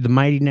 J Trade? The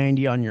Mighty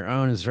 90 on your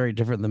own is very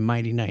different than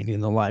Mighty 90 in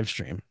the live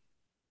stream.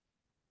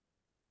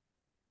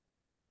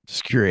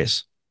 Just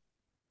curious.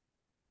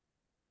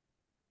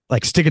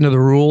 Like sticking to the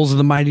rules of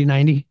the Mighty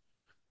 90?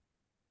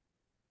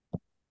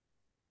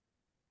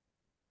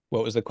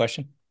 What was the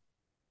question?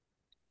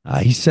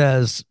 He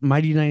says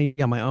Mighty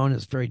 90 on my own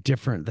is very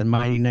different than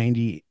Mighty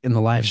 90 in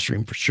the live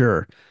stream for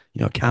sure.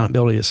 You know,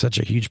 accountability is such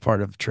a huge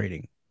part of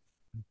trading.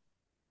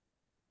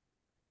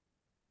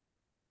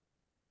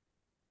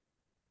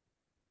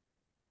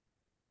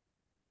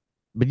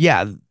 But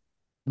yeah,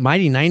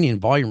 Mighty 90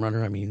 and Volume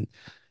Runner, I mean,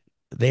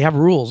 they have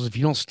rules. If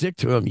you don't stick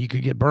to them, you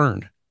could get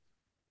burned.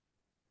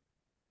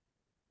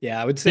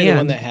 Yeah, I would say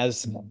And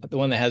the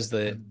one that has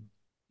the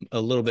a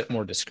little bit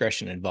more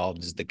discretion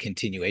involved is the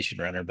continuation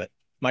runner, but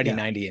Mighty yeah,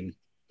 90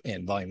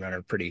 and Volume Runner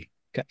are pretty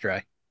cut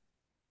dry.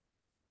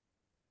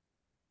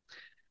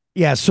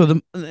 yeah. So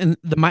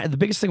the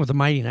biggest thing with the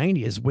Mighty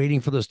 90 is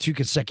waiting for those two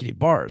consecutive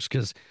bars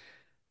because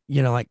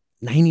like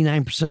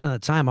 99% of the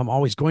time I'm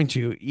always going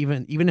to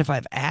even if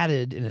I've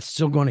added and it's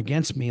still going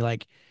against me,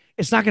 like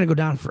it's not going to go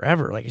down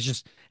forever. Like it's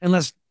just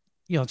unless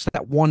it's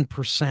that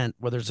 1%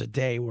 where there's a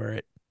day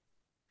where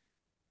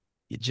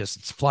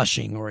it's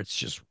flushing or it's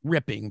just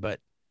ripping. But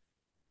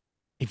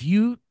if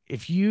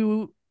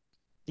you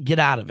get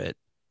out of it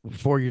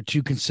before your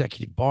two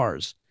consecutive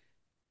bars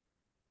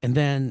and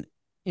then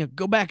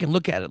go back and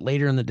look at it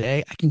later in the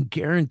day, I can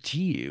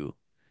guarantee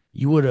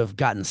you would have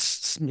gotten,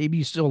 maybe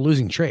you still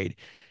losing trade,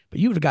 but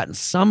you would have gotten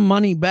some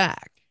money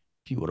back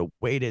if you would have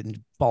waited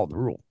and followed the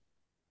rule.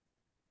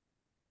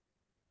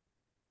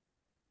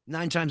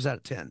 9 times out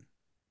of 10.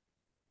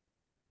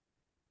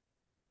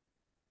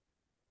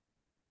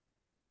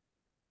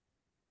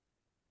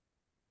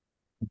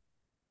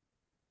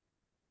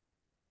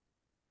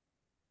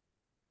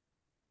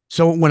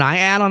 So when I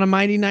add on a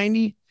Mighty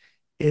 90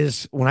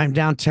 is when I'm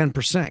down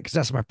 10% because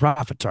that's my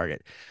profit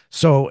target.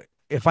 So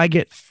if I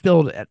get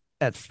filled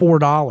at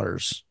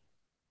 $4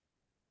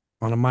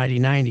 on a Mighty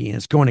 90 and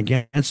it's going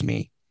against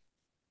me,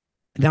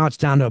 now it's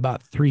down to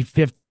about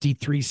 350,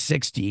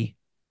 360,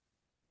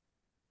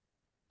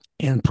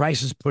 and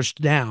price is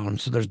pushed down.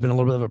 So there's been a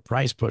little bit of a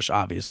price push,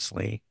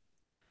 obviously.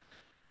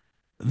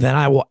 Then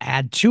I will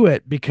add to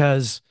it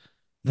because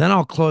then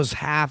I'll close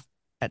half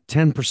at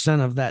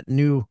 10% of that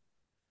new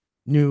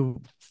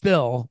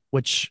fill,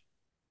 which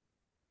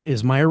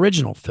is my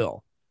original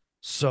fill.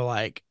 So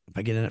like if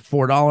I get in at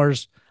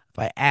 $4, if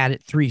I add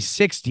at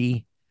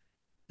 360,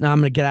 now I'm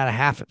going to get out of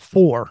half at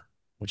 4,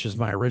 which is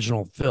my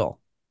original fill.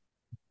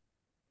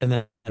 And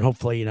then and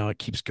hopefully, it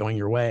keeps going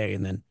your way.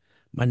 And then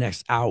my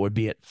next out would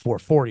be at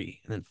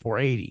 440 and then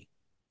 480.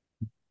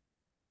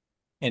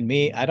 And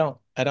me, I don't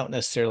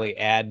necessarily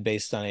add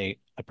based on a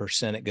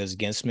percent it goes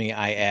against me.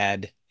 I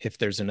add if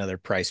there's another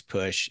price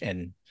push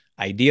and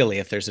ideally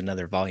if there's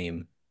another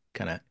volume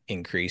kind of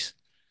increase.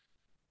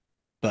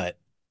 But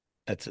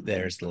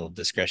there's a little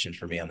discretion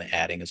for me on the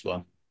adding as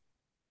well.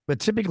 But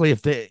typically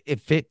if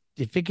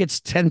it gets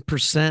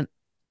 10%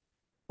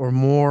 or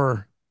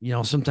more,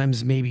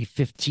 sometimes maybe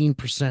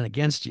 15%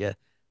 against you,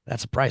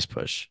 that's a price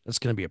push. That's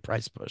going to be a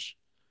price push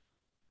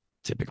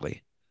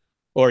typically.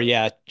 Or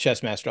yeah,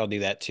 Chessmaster, I'll do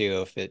that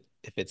too.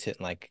 If it's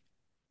hitting like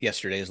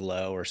yesterday's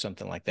low or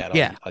something like that, I'll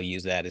Yeah. I'll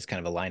use that as kind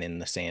of a line in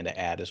the sand to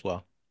add as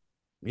well.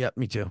 Yep.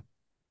 Me too.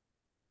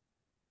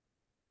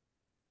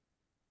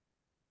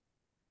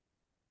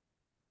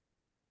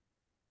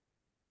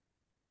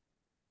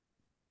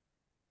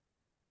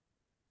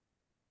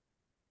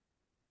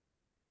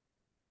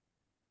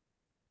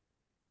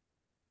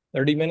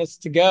 30 minutes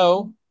to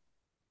go.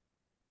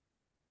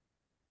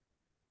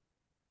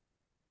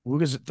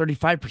 Wuga's at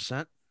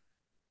 35%.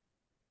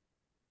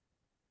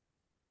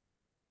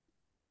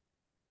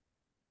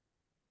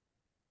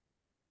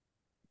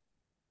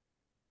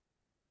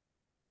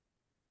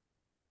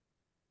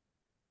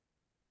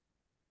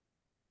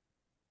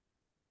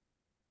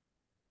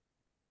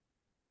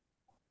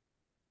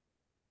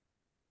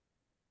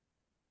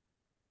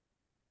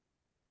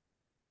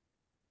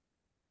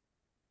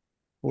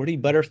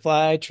 $40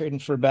 butterfly trading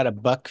for about a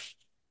buck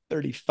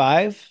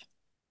 35.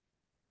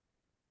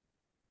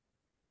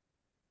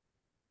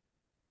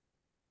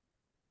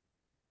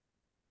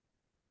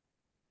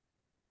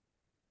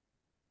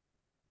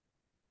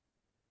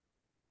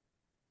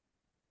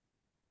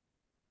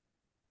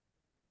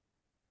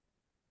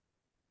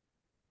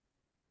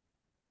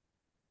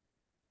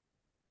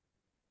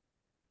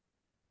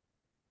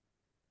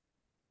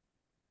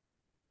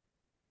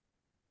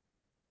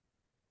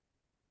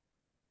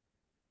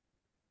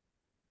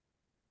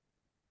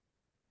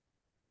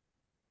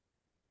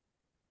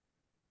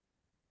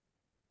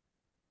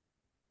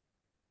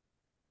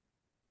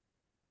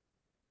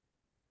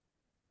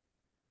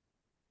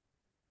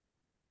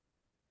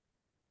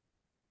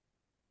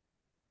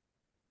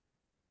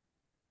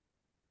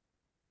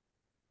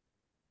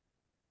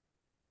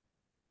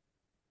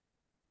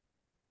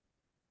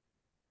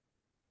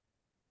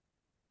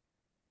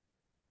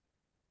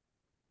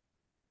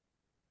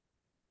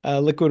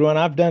 Liquid one,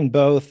 I've done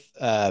both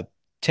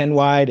 10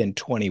 wide and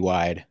 20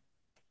 wide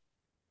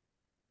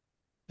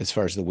as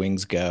far as the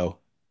wings go.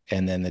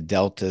 And then the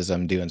deltas,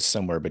 I'm doing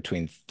somewhere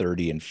between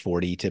 30 and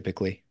 40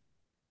 typically.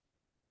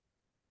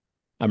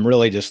 I'm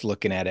really just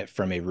looking at it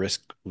from a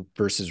risk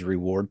versus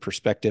reward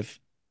perspective.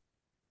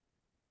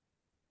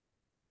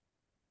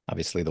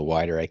 Obviously, the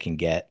wider I can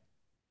get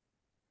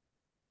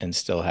and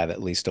still have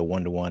at least a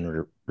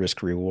one-to-one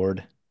risk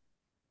reward,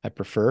 I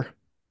prefer.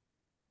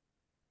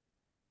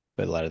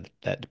 But a lot of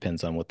that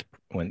depends on what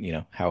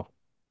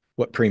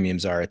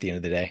premiums are at the end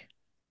of the day.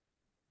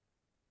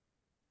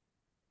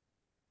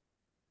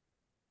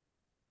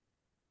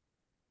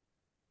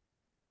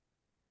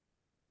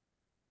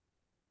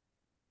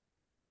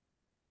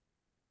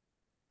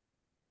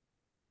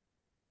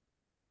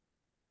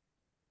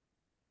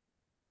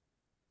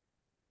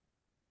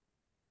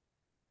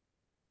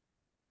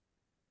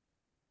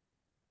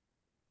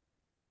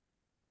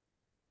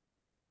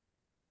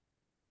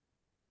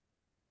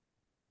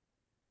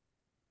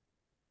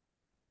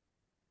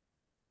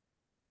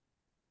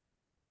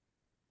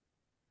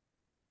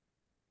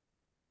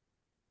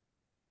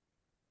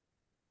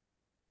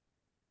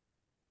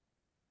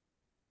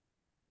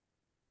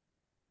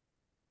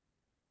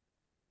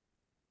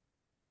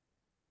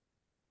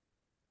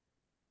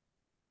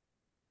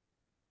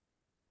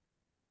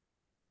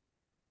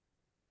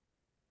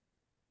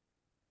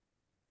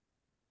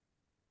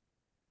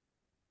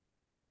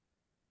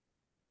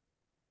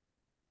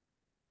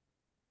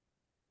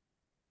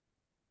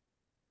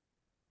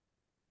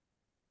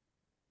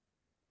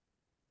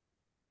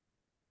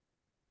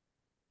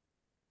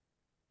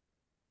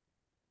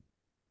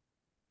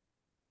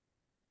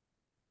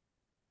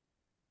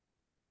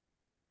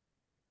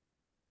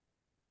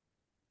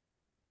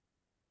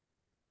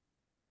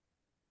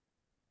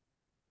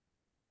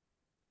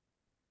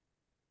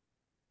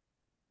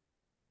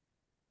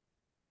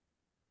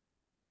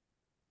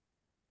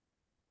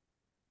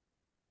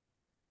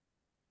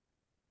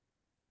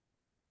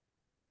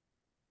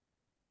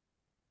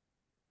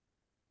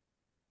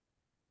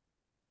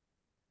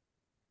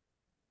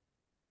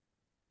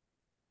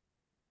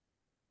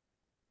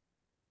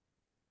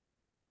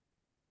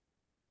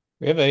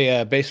 We have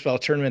a baseball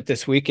tournament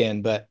this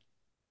weekend, but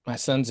my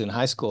son's in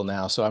high school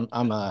now, so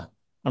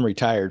I'm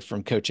retired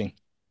from coaching.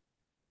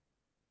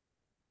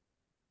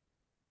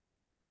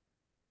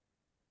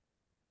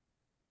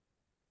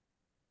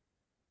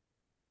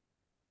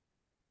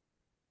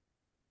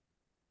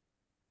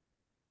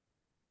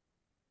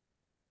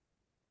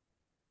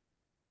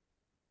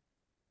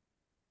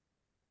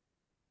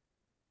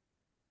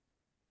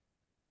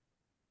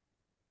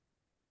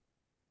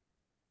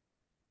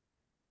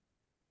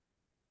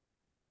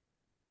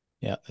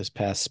 Yeah, this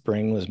past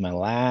spring was my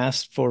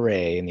last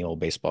foray in the old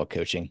baseball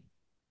coaching.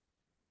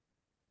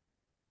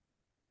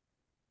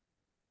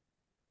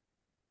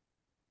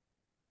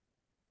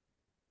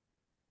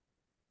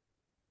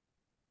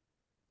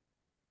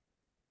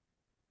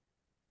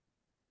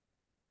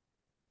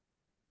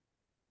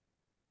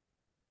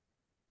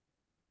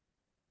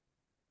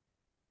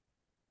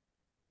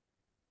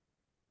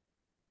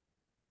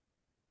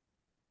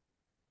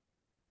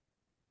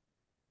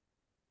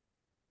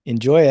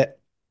 Enjoy it.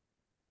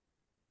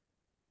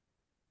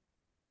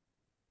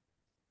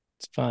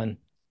 It's fun.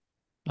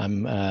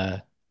 I'm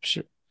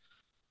sure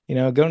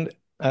going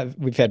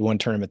we've had one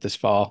tournament this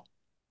fall.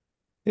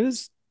 It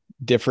was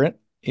different,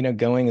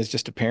 going as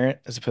just a parent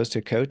as opposed to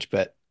a coach,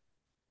 but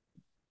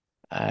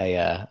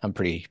I'm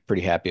pretty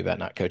happy about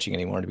not coaching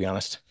anymore, to be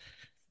honest.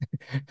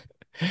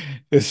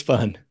 It was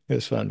fun. It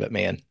was fun, but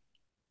man,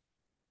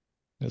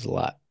 it was a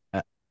lot.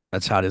 Uh,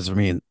 That's how it is for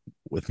me.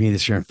 With me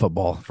this year in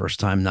football, first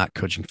time not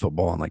coaching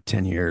football in like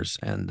 10 years.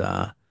 And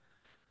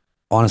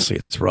honestly,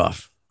 it's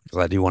rough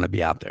because I do want to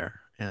be out there.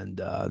 And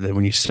then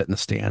when you sit in the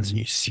stands and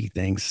you see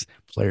things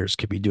players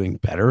could be doing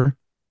better,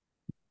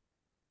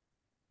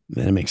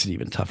 then it makes it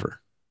even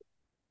tougher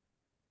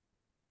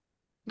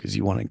because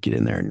you want to get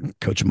in there and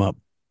coach them up.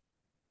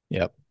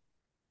 Yep.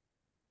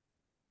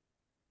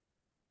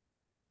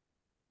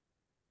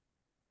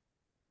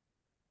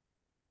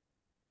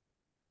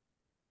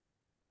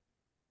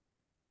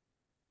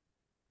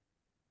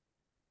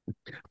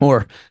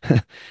 Or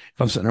if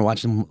I'm sitting there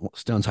watching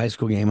Stone's high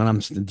school game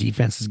and the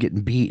defense is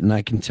getting beat and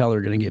I can tell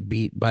they're going to get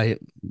beat by,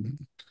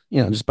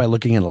 just by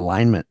looking at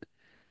alignment,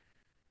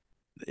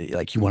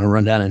 like you want to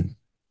run down and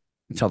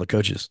tell the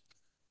coaches.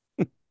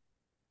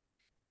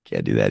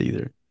 Can't do that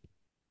either.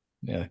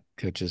 Yeah,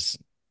 coaches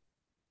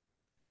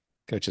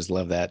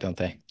love that, don't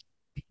they?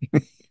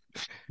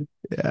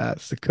 Yeah,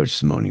 so Coach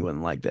Simone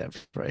wouldn't like that.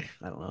 Right?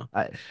 I don't know.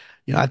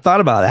 I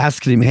thought about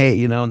asking him,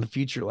 hey, in the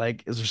future,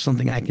 like, is there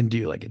something I can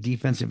do, like a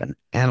defensive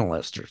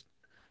analyst or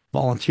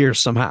volunteer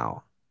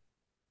somehow?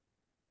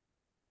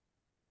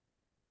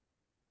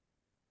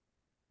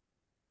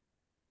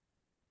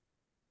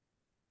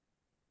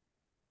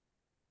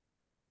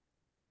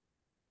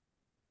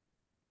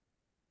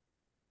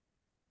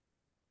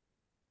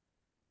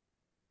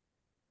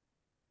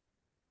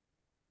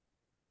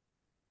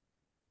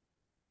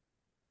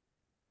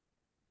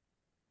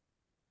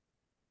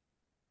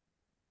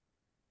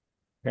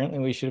 Apparently,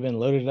 we should have been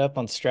loaded up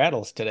on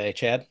straddles today,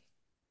 Chad.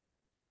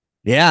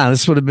 Yeah,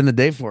 this would have been the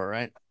day for it,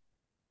 right?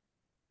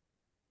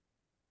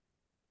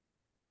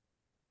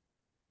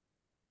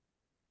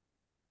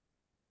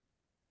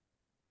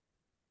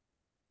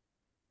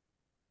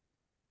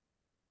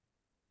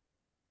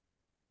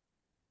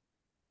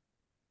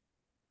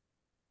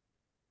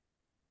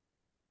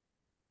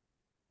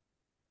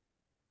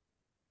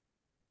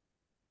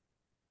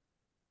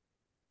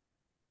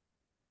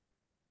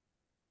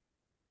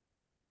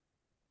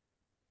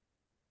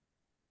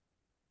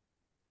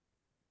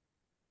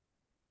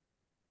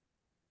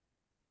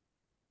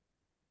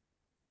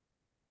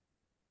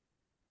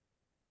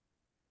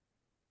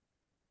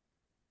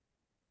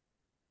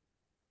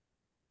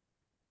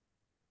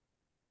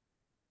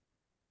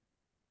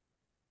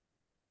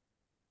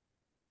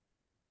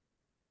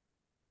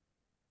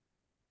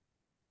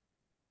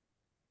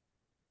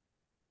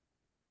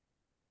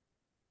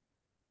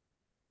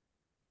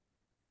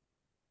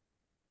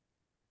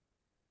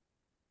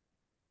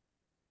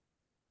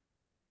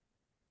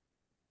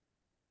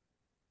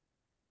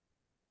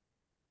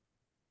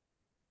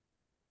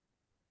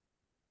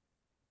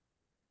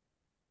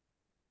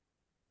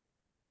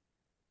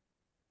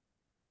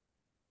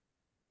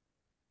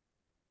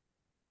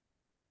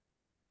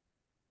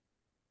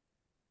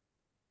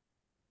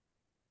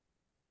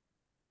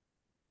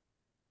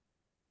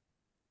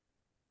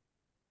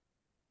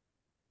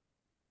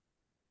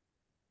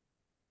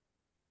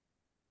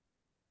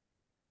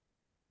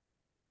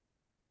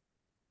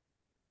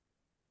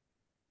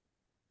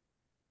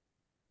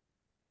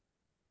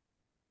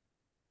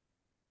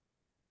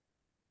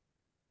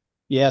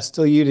 Yeah,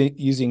 still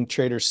using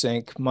Trader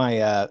Sync.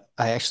 I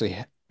actually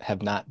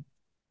have not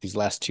these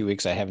last 2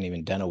 weeks. I haven't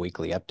even done a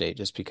weekly update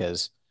just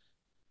because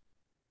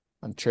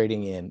I'm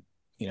trading in.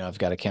 I've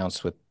got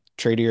accounts with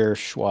Trader,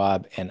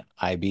 Schwab, and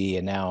IB,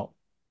 and now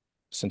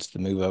since the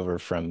move over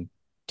from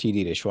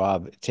TD to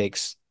Schwab, it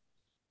takes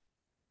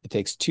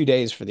 2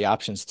 days for the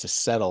options to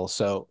settle.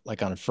 So,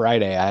 like on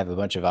Friday, I have a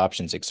bunch of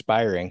options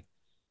expiring,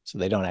 so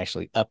they don't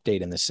actually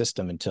update in the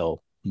system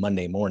until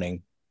Monday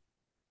morning,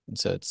 and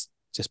so it's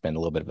just been a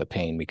little bit of a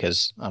pain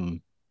because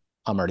I'm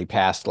already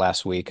past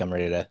last week. I'm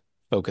ready to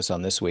focus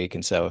on this week,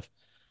 and so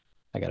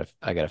I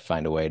gotta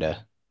find a way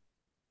to.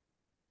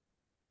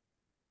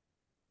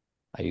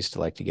 I used to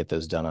like to get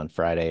those done on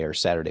Friday or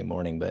Saturday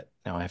morning, but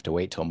now I have to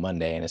wait till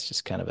Monday, and it's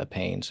just kind of a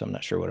pain. So I'm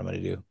not sure what I'm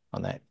going to do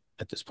on that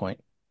at this point.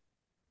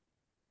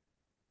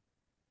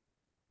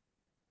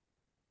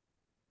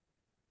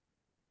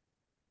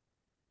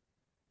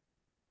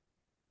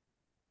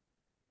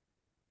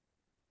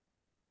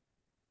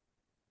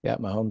 Yeah,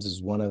 Mahomes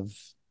is one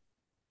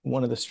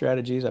of the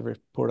strategies. I've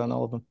reported on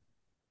all of them.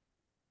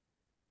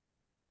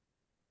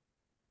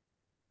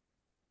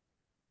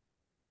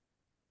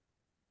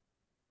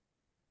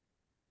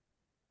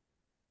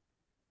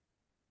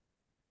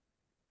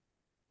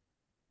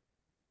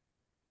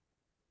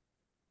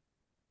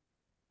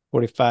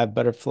 45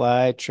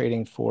 butterfly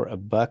trading for a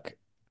buck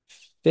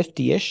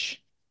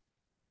 50-ish.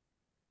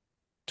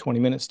 20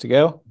 minutes to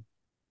go.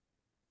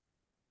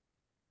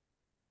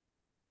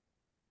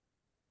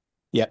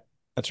 Yep,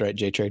 that's right,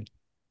 J Trade.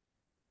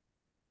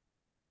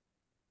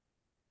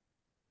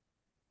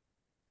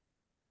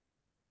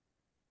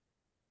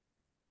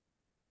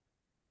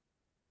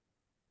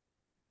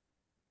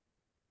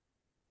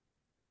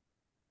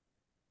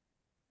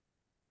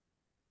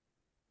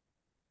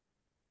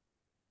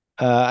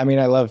 I mean,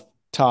 I love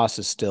Toss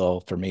is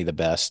still for me the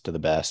best of the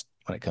best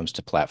when it comes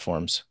to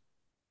platforms.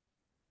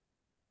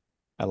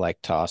 I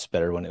like Toss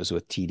better when it was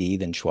with TD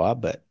than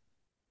Schwab, but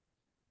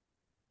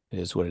it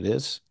is what it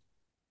is.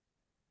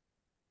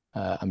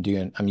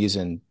 I'm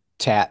using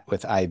TAT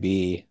with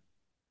IB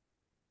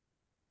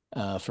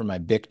for my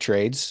big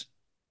trades,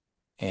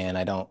 and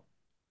I don't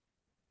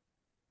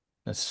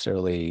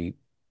necessarily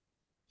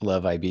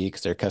love IB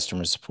because their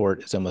customer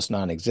support is almost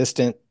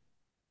non-existent,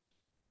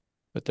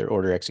 but their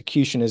order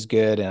execution is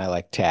good, and I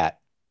like TAT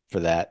for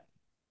that.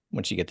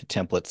 Once you get the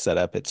template set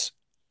up, it's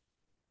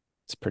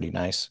pretty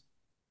nice.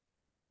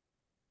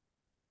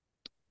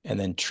 And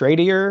then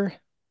Tradier,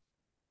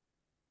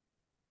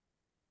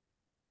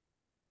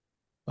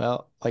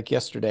 well, like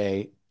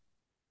yesterday,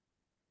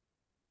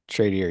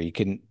 Tradier, you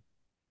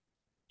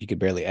could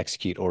barely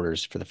execute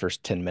orders for the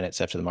first 10 minutes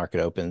after the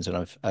market opens, and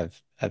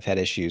I've had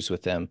issues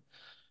with them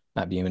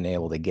not being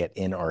able to get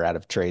in or out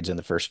of trades in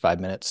the first 5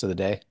 minutes of the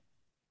day.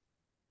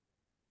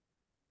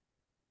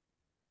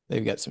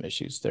 They've got some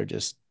issues.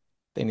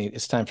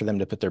 It's time for them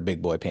to put their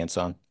big boy pants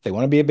on. If they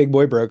want to be a big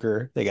boy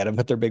broker, they got to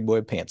put their big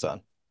boy pants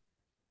on.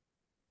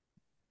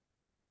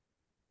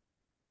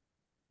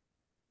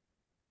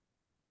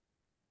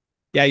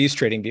 Yeah, I use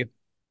TradingView.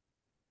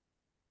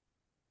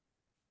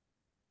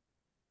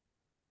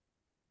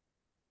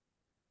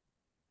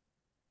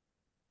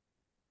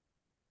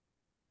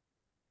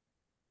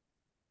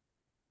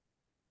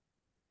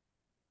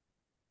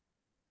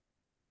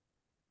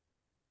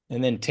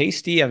 And then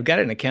Tasty, I've got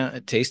an account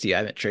at Tasty. I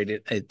haven't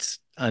traded. It's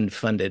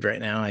unfunded right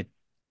now. I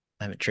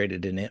haven't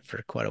traded in it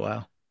for quite a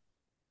while.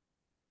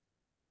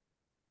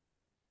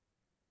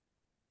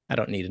 I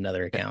don't need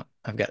another Okay. account.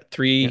 I've got Yeah.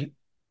 3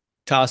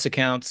 Toss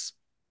accounts,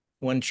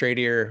 1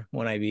 Tradier,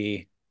 1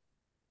 IB.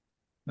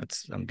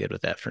 I'm good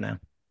with that for now.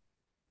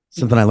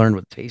 Something I learned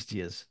with Tasty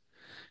is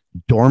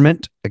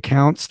dormant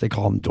accounts. They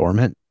call them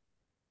dormant.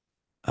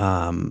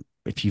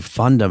 If you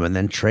fund them and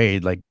then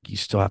trade, like you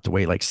still have to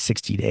wait like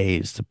 60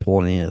 days to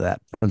pull any of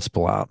that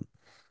principal out.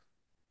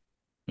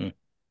 Hmm.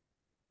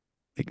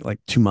 Like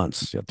 2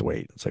 months you have to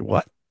wait. It's like,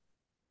 what?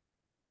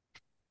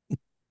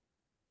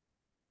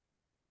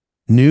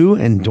 New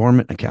and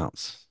dormant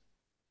accounts.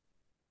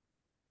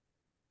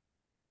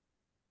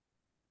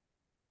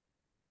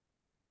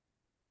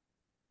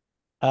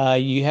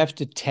 You have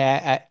to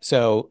tag.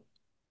 So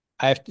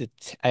I have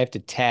to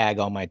tag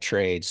all my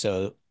trades.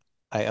 So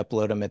I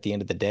upload them at the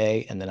end of the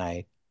day, and then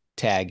I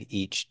tag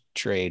each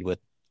trade with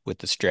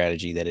the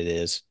strategy that it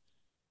is.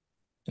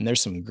 And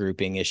there's some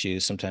grouping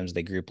issues. Sometimes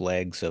they group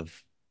legs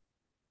of,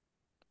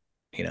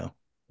 you know,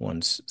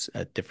 one's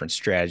a different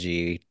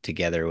strategy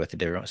together with a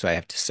different. So I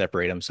have to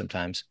separate them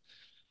sometimes.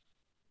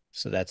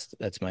 So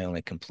that's my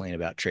only complaint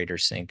about Trader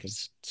Sync,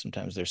 because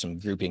sometimes there's some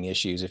grouping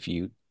issues if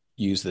you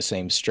use the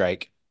same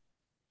strike.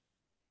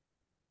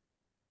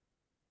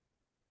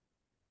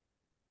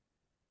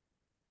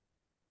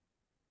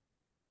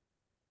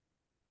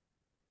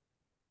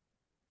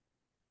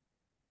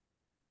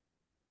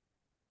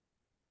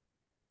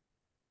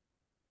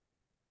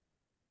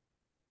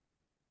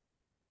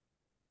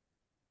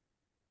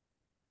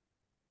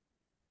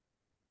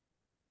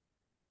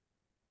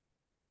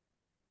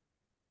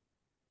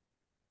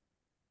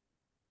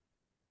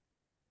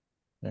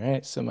 All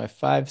right, so my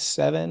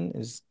 5-7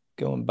 is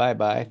going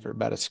bye-bye for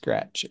about a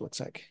scratch, it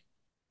looks like.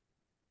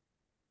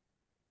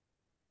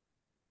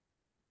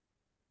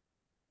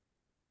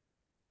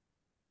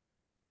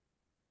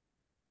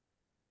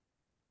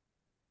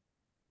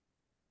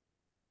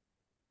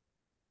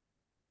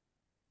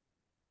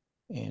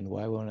 And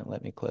why won't it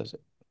let me close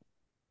it?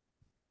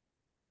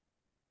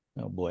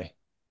 Oh boy.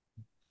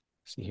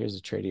 See, here's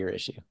a Tradier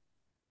issue.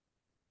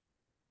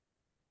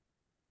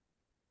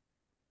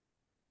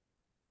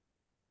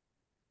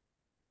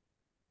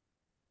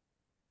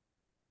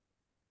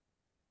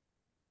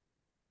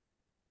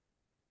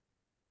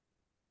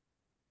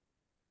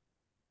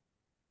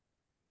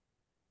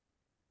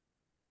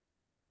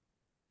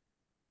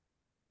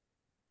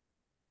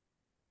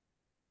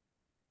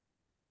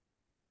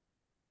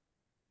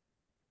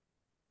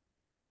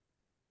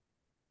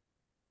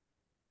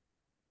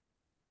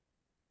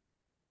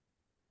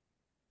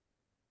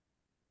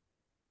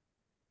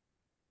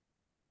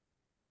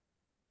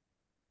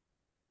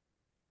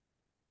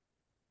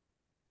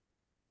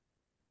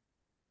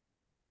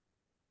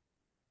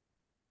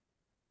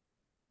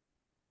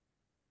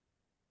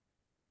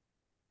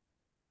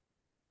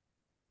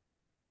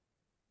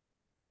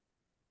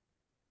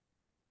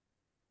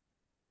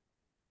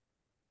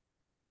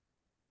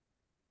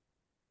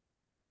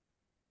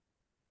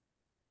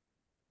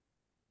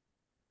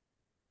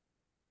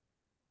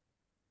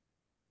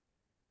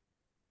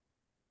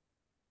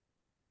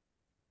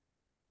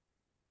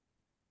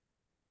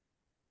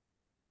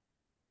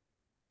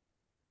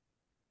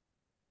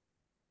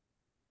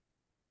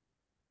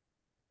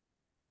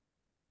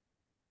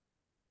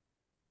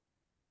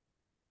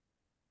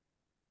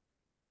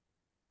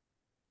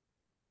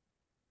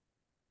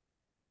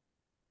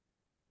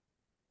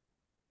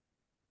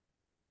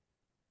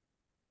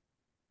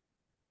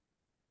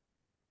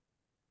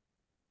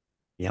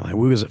 Yeah, my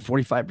Woo is at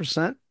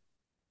 45%.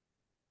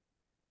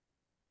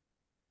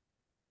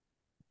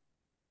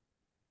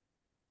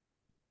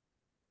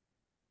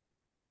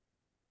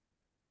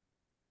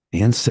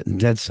 And sitting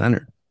dead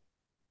center.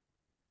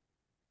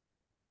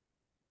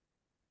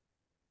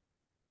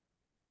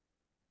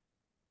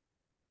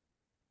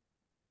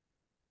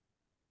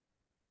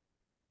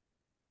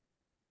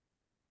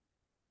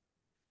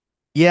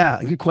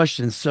 Yeah, good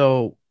question.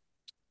 So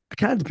it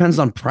kind of depends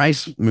on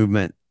price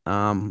movement.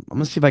 I'm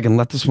gonna see if I can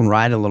let this one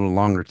ride a little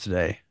longer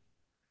today.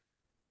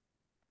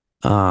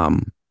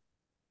 Um,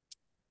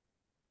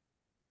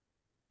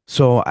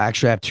 so I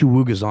actually have 2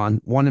 Woogas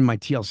on. One in my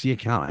TLC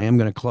account. I am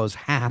gonna close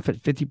half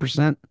at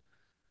 50%,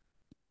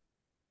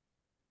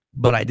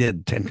 but I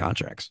did 10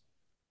 contracts.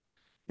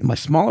 In my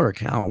smaller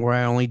account where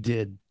I only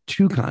did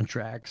 2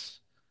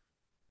 contracts,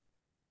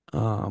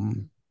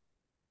 um,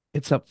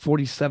 it's up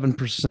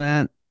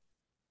 47%.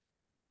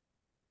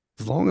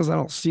 As long as I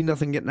don't see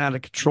nothing getting out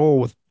of control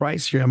with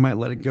price here, I might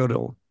let it go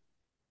to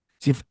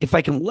see if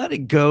I can let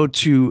it go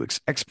to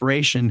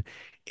expiration,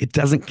 it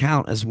doesn't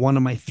count as one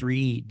of my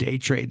 3 day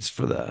trades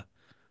for the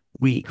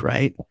week,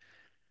 right?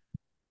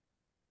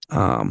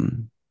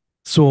 Um,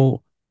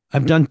 so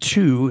I've done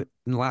 2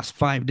 in the last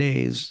 5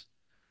 days.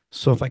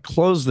 So if I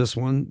close this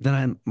one,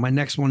 then my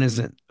next one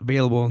isn't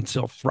available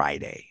until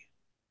Friday.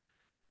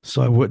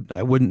 So I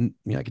wouldn't,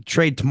 I could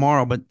trade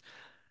tomorrow, but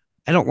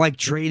I don't like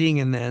trading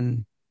and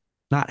then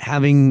not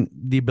having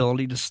the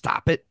ability to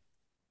stop it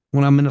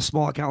when I'm in a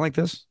small account like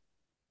this.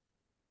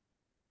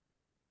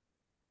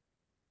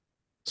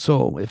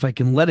 So if I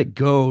can let it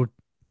go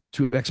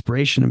to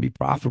expiration and be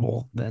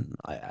profitable, then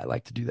I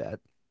like to do that.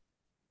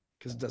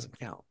 because it doesn't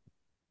count.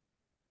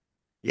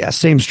 Yeah,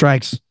 same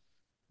strikes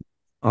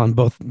on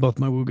both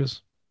my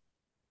Woogas.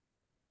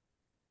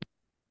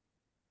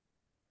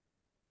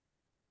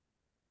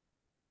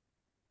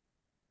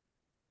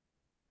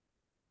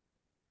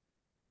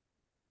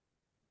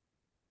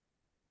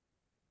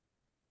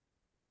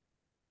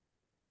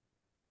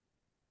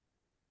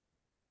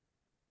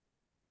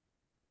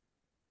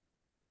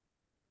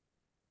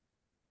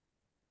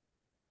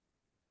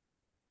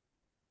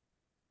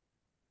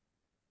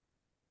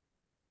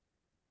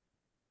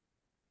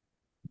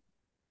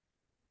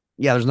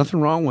 Yeah, there's nothing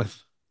wrong with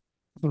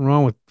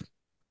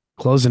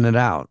closing it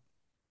out.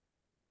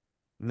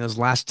 In those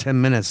last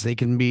 10 minutes, they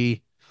can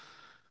be,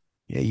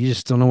 yeah, you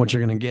just don't know what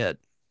you're going to get.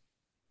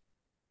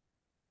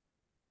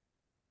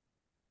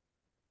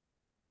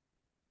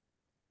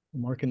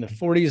 Marking the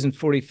 40s and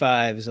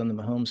 45s on the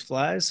Mahomes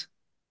flies.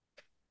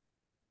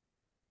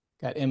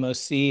 Got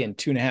MOC in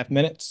 2.5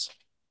 minutes.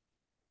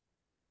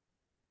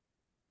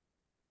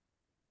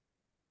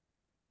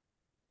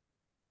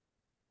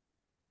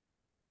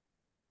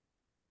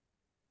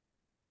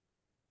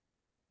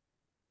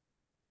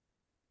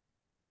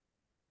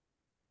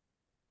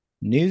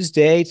 News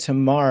day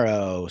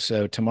tomorrow.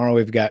 So tomorrow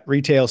we've got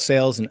retail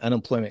sales and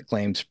unemployment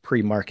claims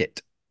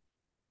pre-market.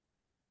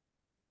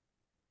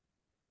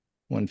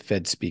 One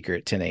Fed speaker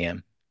at 10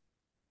 a.m.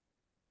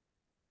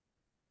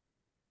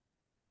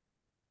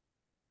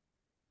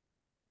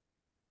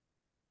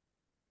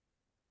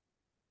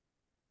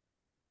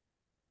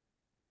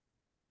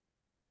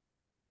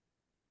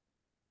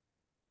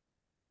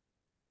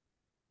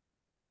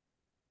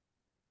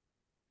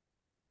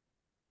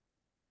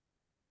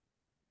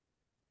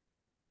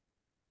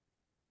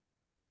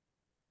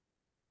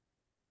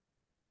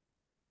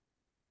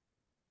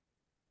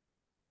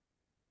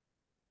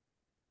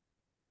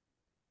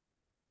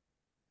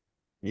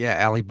 Yeah,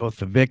 Allie, both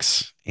the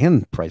VIX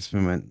and price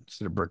movement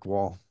to the brick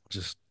wall.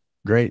 Just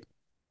great.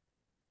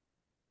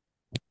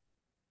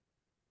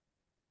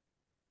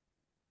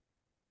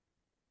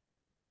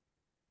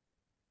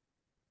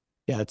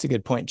 Yeah, that's a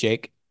good point,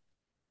 Jake.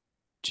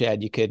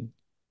 Chad, you could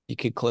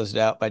close it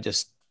out by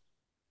just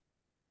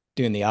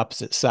doing the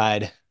opposite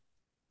side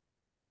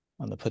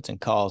on the puts and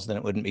calls. Then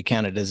it wouldn't be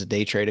counted as a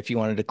day trade if you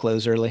wanted to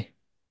close early.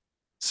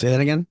 Say that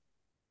again.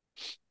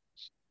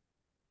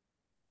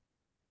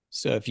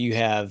 So if you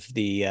have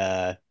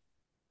the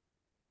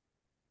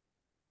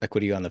like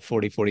what are you on the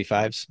 40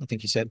 45s? I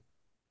think you said.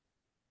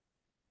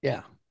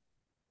 Yeah.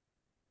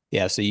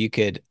 Yeah, so you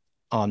could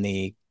on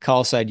the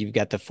call side you've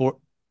got the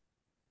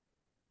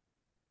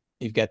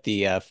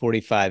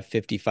 45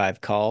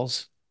 55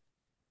 calls.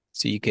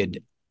 So you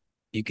could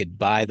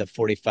buy the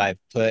 45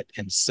 put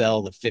and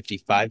sell the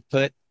 55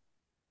 put.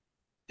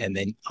 And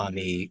then on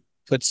the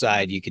put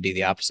side, you could do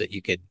the opposite.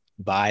 You could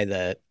buy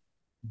the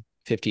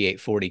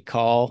 58.40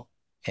 call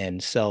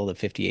and sell the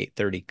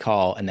 58.30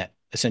 call, and that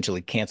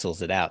essentially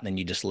cancels it out. And then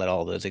you just let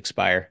all those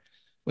expire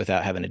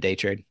without having a day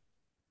trade.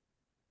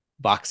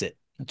 Box it.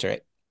 That's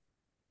right.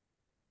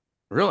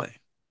 Really?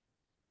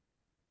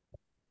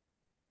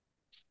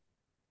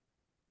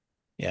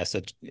 Yeah.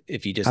 So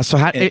if you just So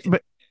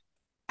but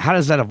how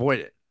does that avoid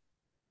it?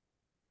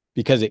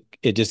 because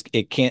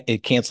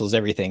it cancels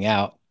everything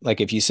out.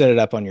 Like if you set it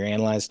up on your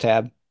analyze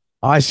tab,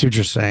 Oh, I see what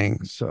you're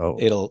saying. So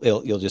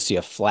you'll just see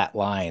a flat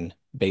line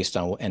based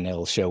on, and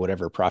it'll show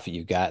whatever profit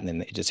you got, and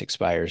then it just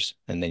expires,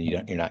 and then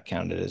you're not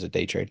counted as a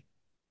day trade.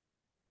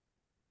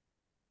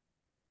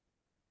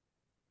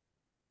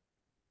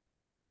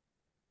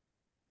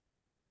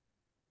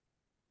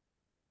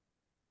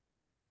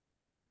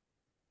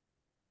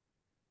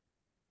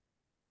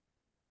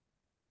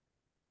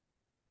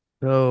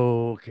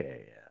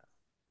 okay.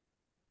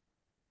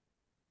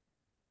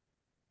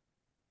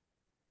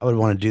 I would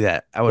want to do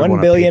that. I would 1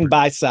 want to billion paper.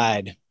 buy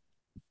side.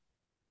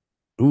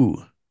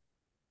 Ooh,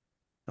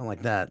 don't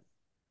like that.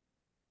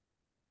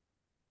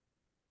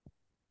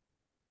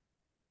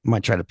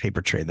 Might try to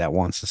paper trade that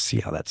once to see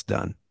how that's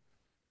done.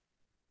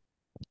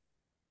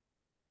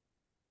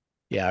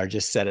 Yeah, or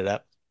just set it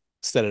up.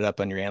 Set it up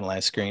on your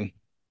analyze screen.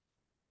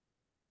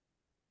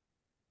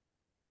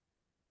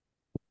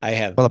 Well, I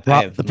have the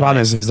problem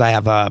my is I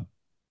have a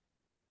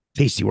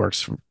Tasty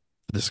Works for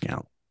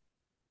discount.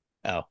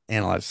 oh.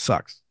 Analyze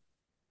sucks.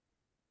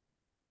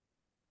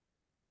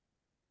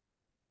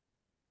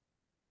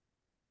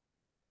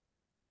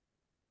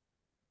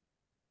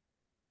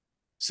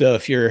 So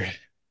if you're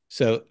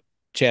so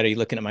Chad, are you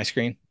looking at my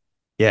screen?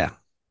 Yeah.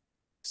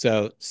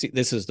 So see,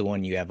 this is the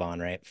one you have on,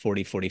 right?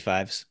 40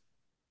 45s.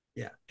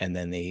 Yeah. And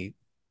then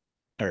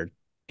or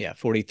yeah,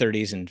 40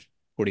 30s and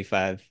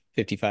 45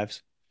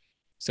 55s.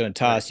 So in Right.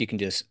 toss, you can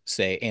just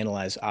say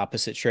analyze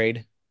opposite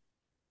trade.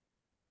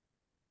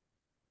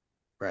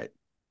 Right.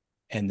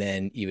 And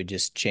then you would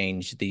just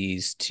change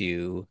these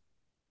to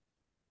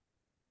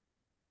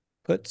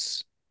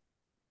puts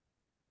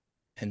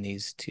and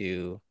these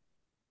to,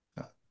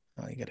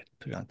 oh, you got to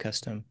put it on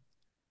custom.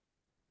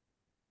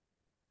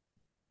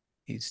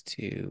 These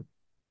two,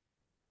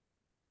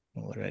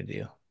 well, what did I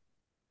do?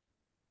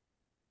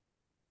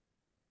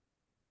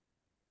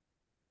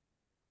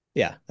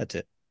 Yeah, that's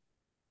it.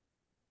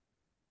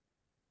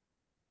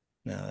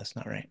 No, that's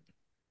not right.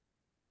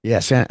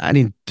 Yes, I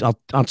need.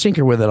 I'll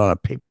tinker with it on a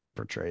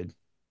paper trade.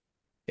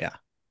 Yeah.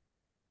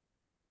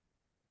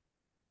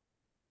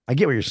 I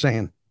get what you're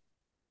saying.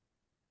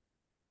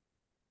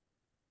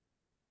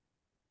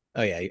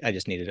 Oh yeah, I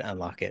just needed to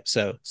unlock it.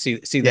 So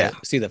Yeah,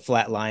 see the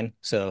flat line.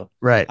 So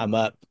right. I'm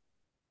up,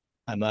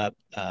 I'm up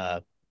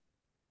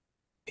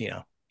you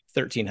know,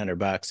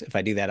 $1,300. If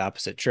I do that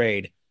opposite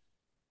trade,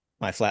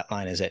 my flat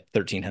line is at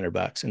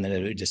 $1,300 and then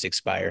it would just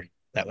expire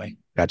that way.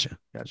 Gotcha.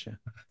 Gotcha.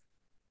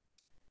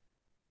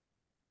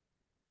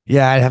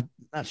 Yeah, I have.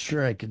 Not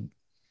sure I could.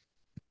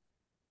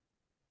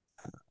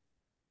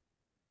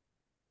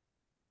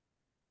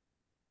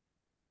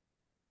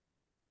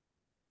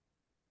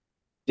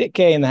 Dick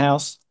K in the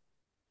house.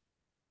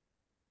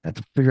 Have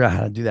to figure out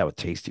how to do that with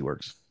Tasty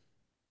Works.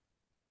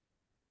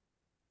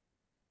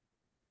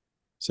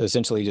 So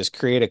essentially just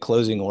create a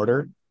closing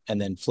order and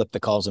then flip the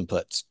calls and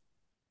puts.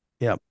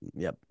 Yep.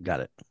 Yep. Got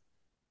it.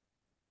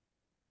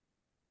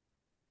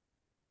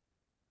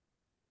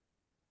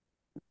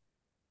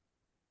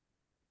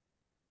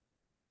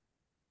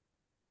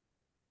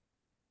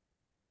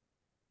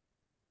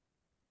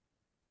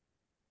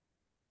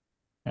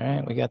 All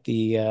right, we got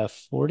the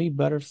 40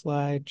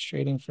 butterfly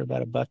trading for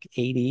about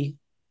 $1.80.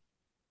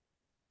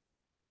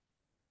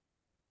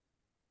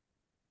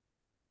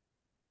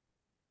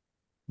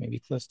 Maybe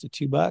close to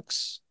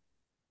 $2.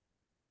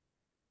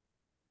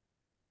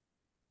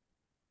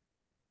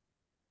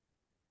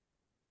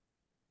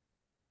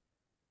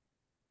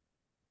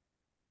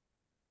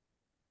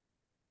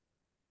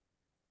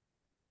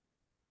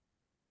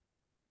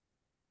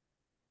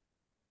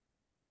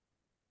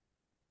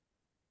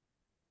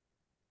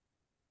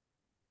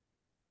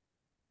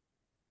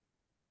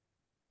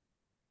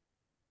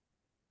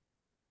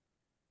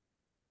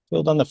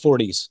 Filled on the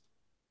 40s.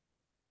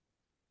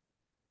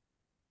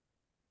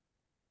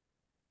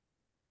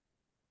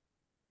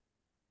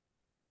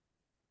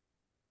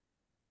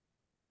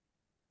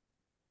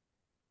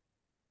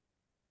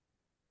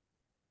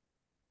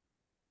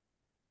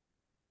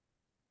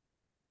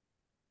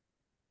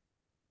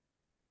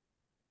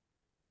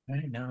 All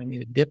right, now I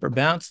need a dip or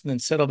bounce and then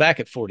settle back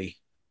at 40.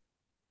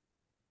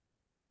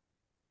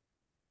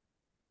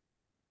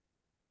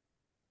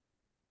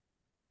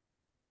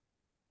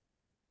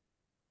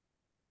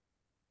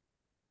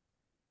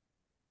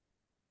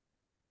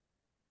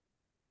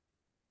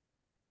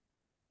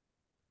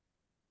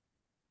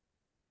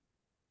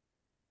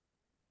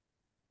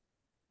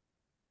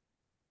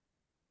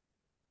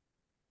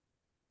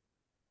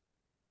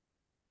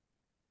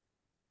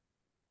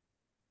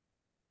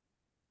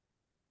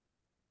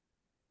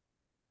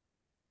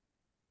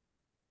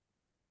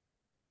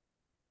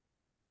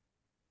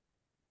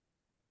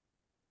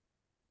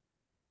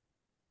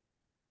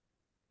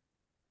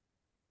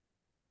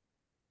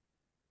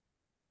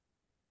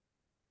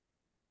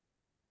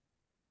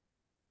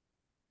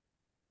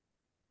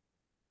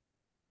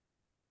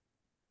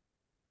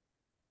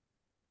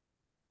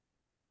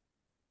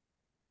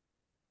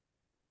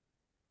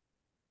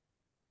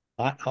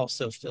 Bot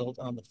also filled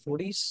on the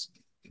 40s.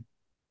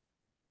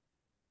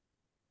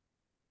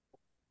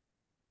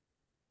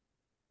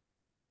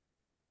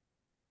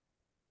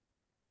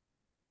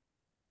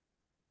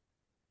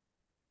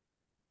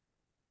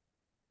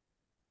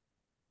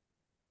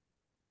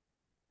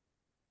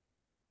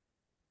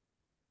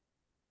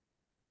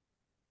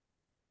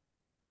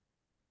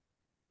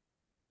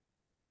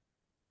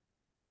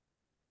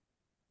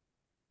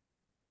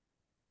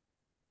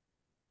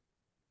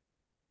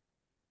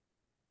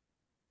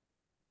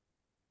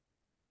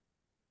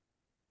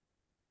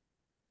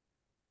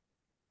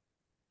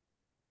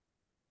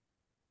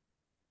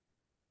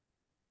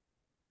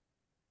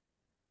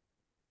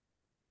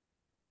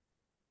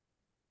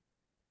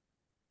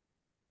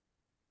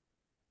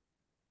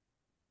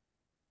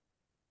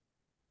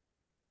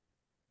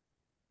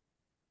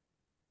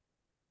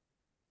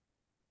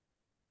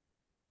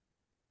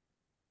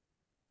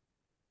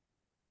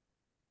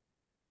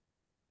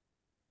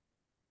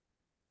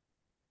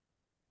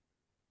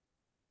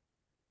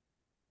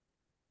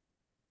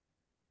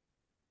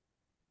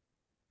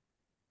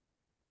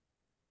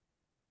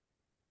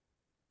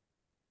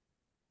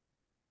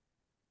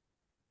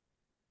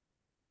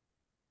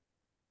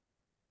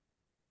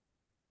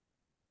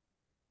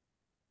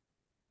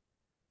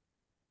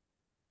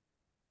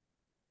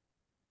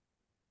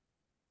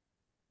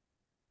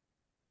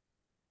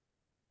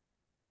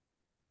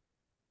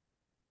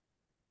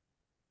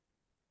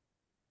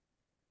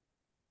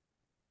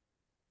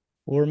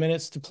 Four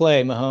minutes to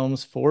play,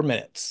 Mahomes. 4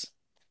 minutes.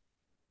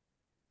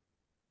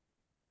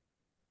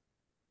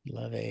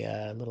 Love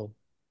a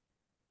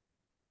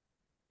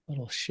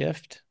little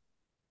shift.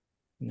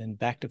 And then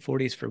back to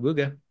 40s for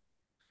Booga.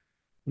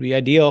 Would be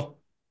ideal.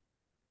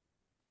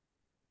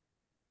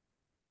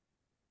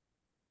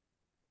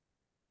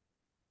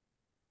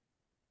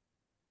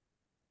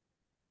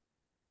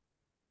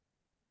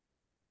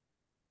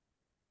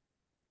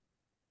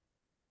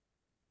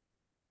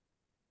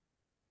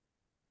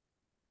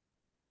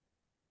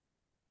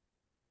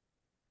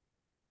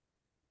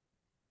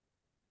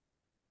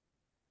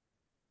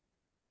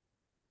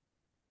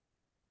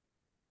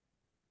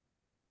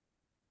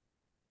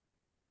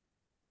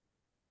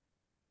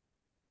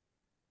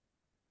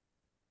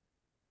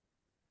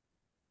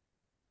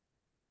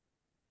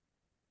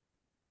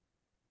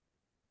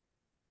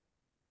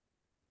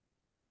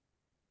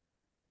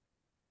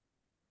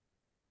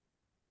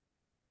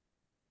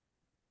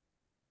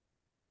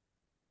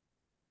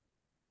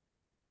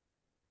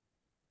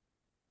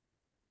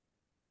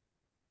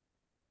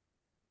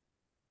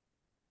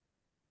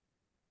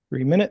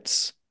 3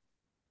 minutes.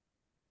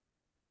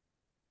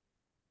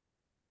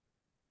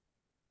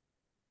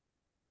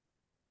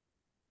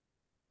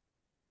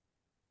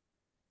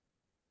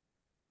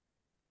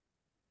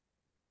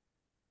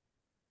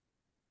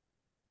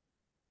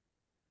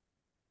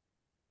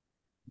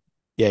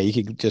 Yeah, you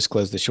could just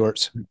close the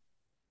shorts,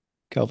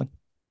 Kelvin.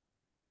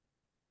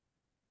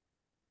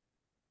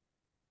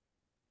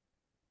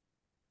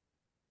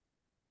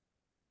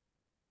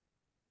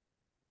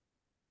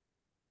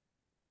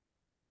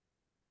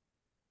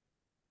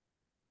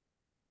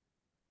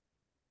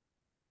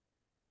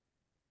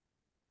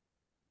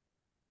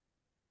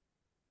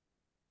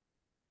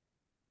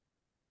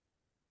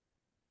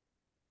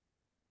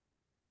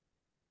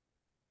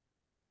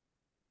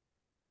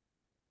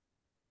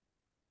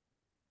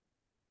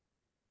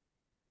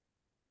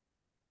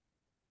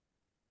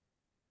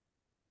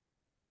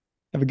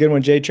 Have a good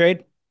one, J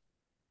Trade.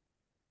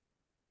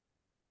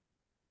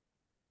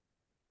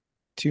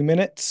 2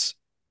 minutes.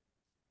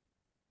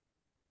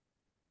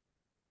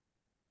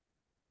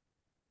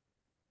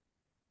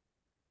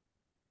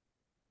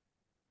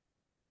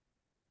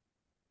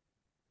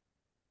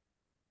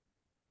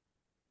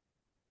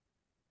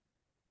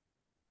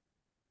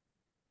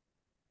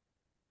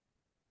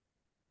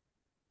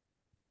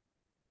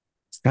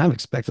 Kind of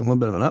expecting a little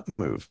bit of an up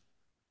move.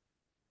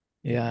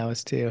 Yeah, I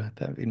was too. I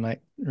thought we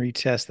might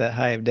retest that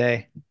high of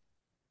day.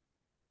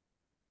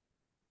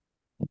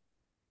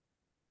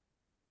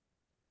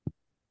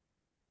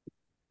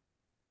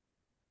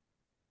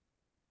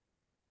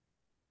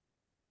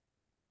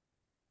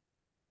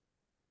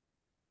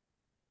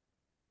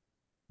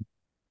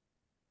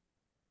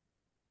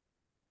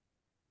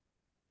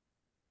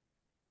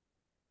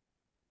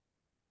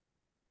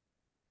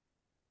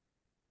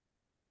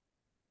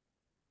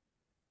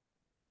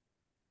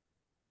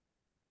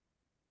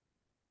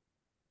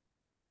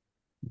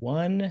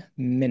 One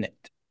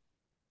minute.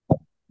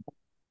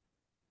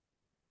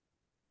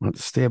 Want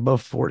to stay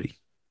above 40.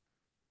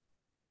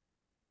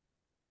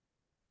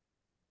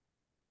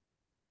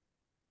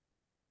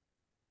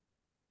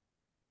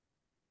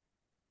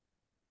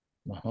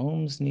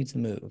 Mahomes needs a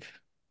move,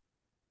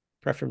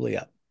 preferably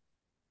up.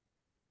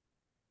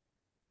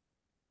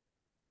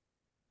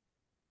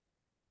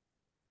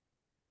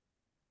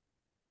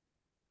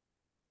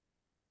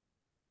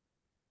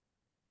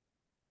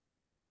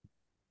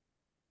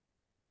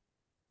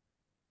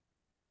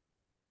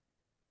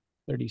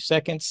 Thirty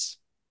seconds.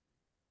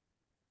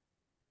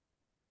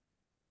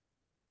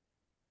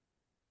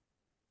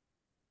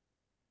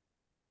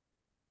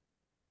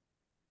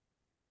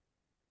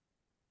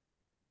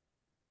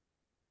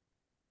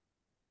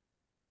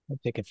 I'll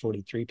take a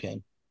 43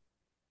 pin.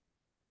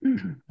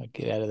 I'll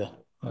get out of the,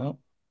 well,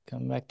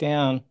 come back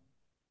down.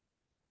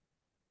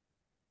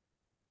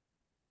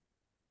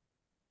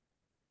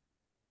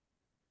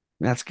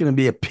 That's going to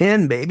be a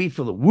pin, baby,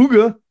 for the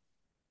Wooga.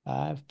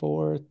 5,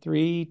 4,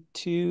 3,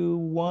 2,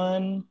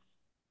 1.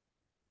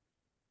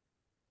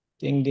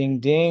 Ding, ding,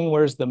 ding.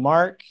 Where's the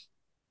mark?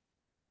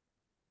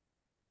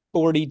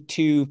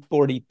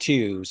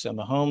 42.42. So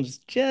Mahomes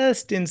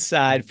just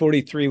inside.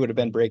 43 would have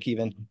been break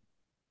even.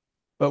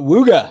 But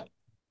Wooga,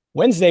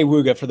 Wednesday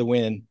Wooga for the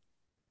win.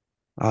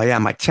 Oh, yeah.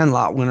 My 10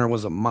 lot winner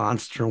was a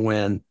monster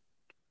win.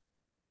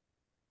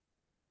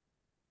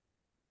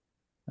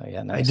 Oh,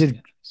 yeah. Nice.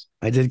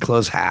 I did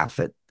close half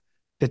at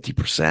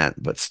 50%,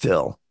 but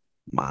still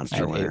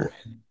monster winner.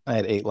 I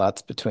had 8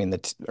 lots between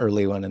the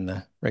early one and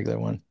the regular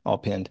one, all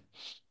pinned.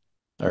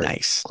 Or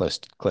nice. Close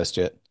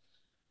to it.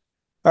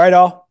 All right,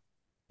 all.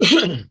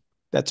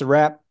 That's a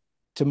wrap.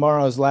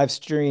 Tomorrow's live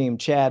stream,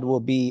 Chad will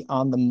be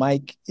on the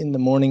mic in the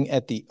morning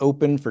at the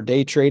open for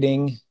day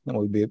trading. And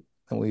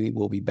we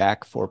will be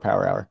back for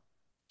Power Hour.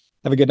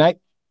 Have a good night.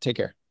 Take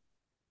care.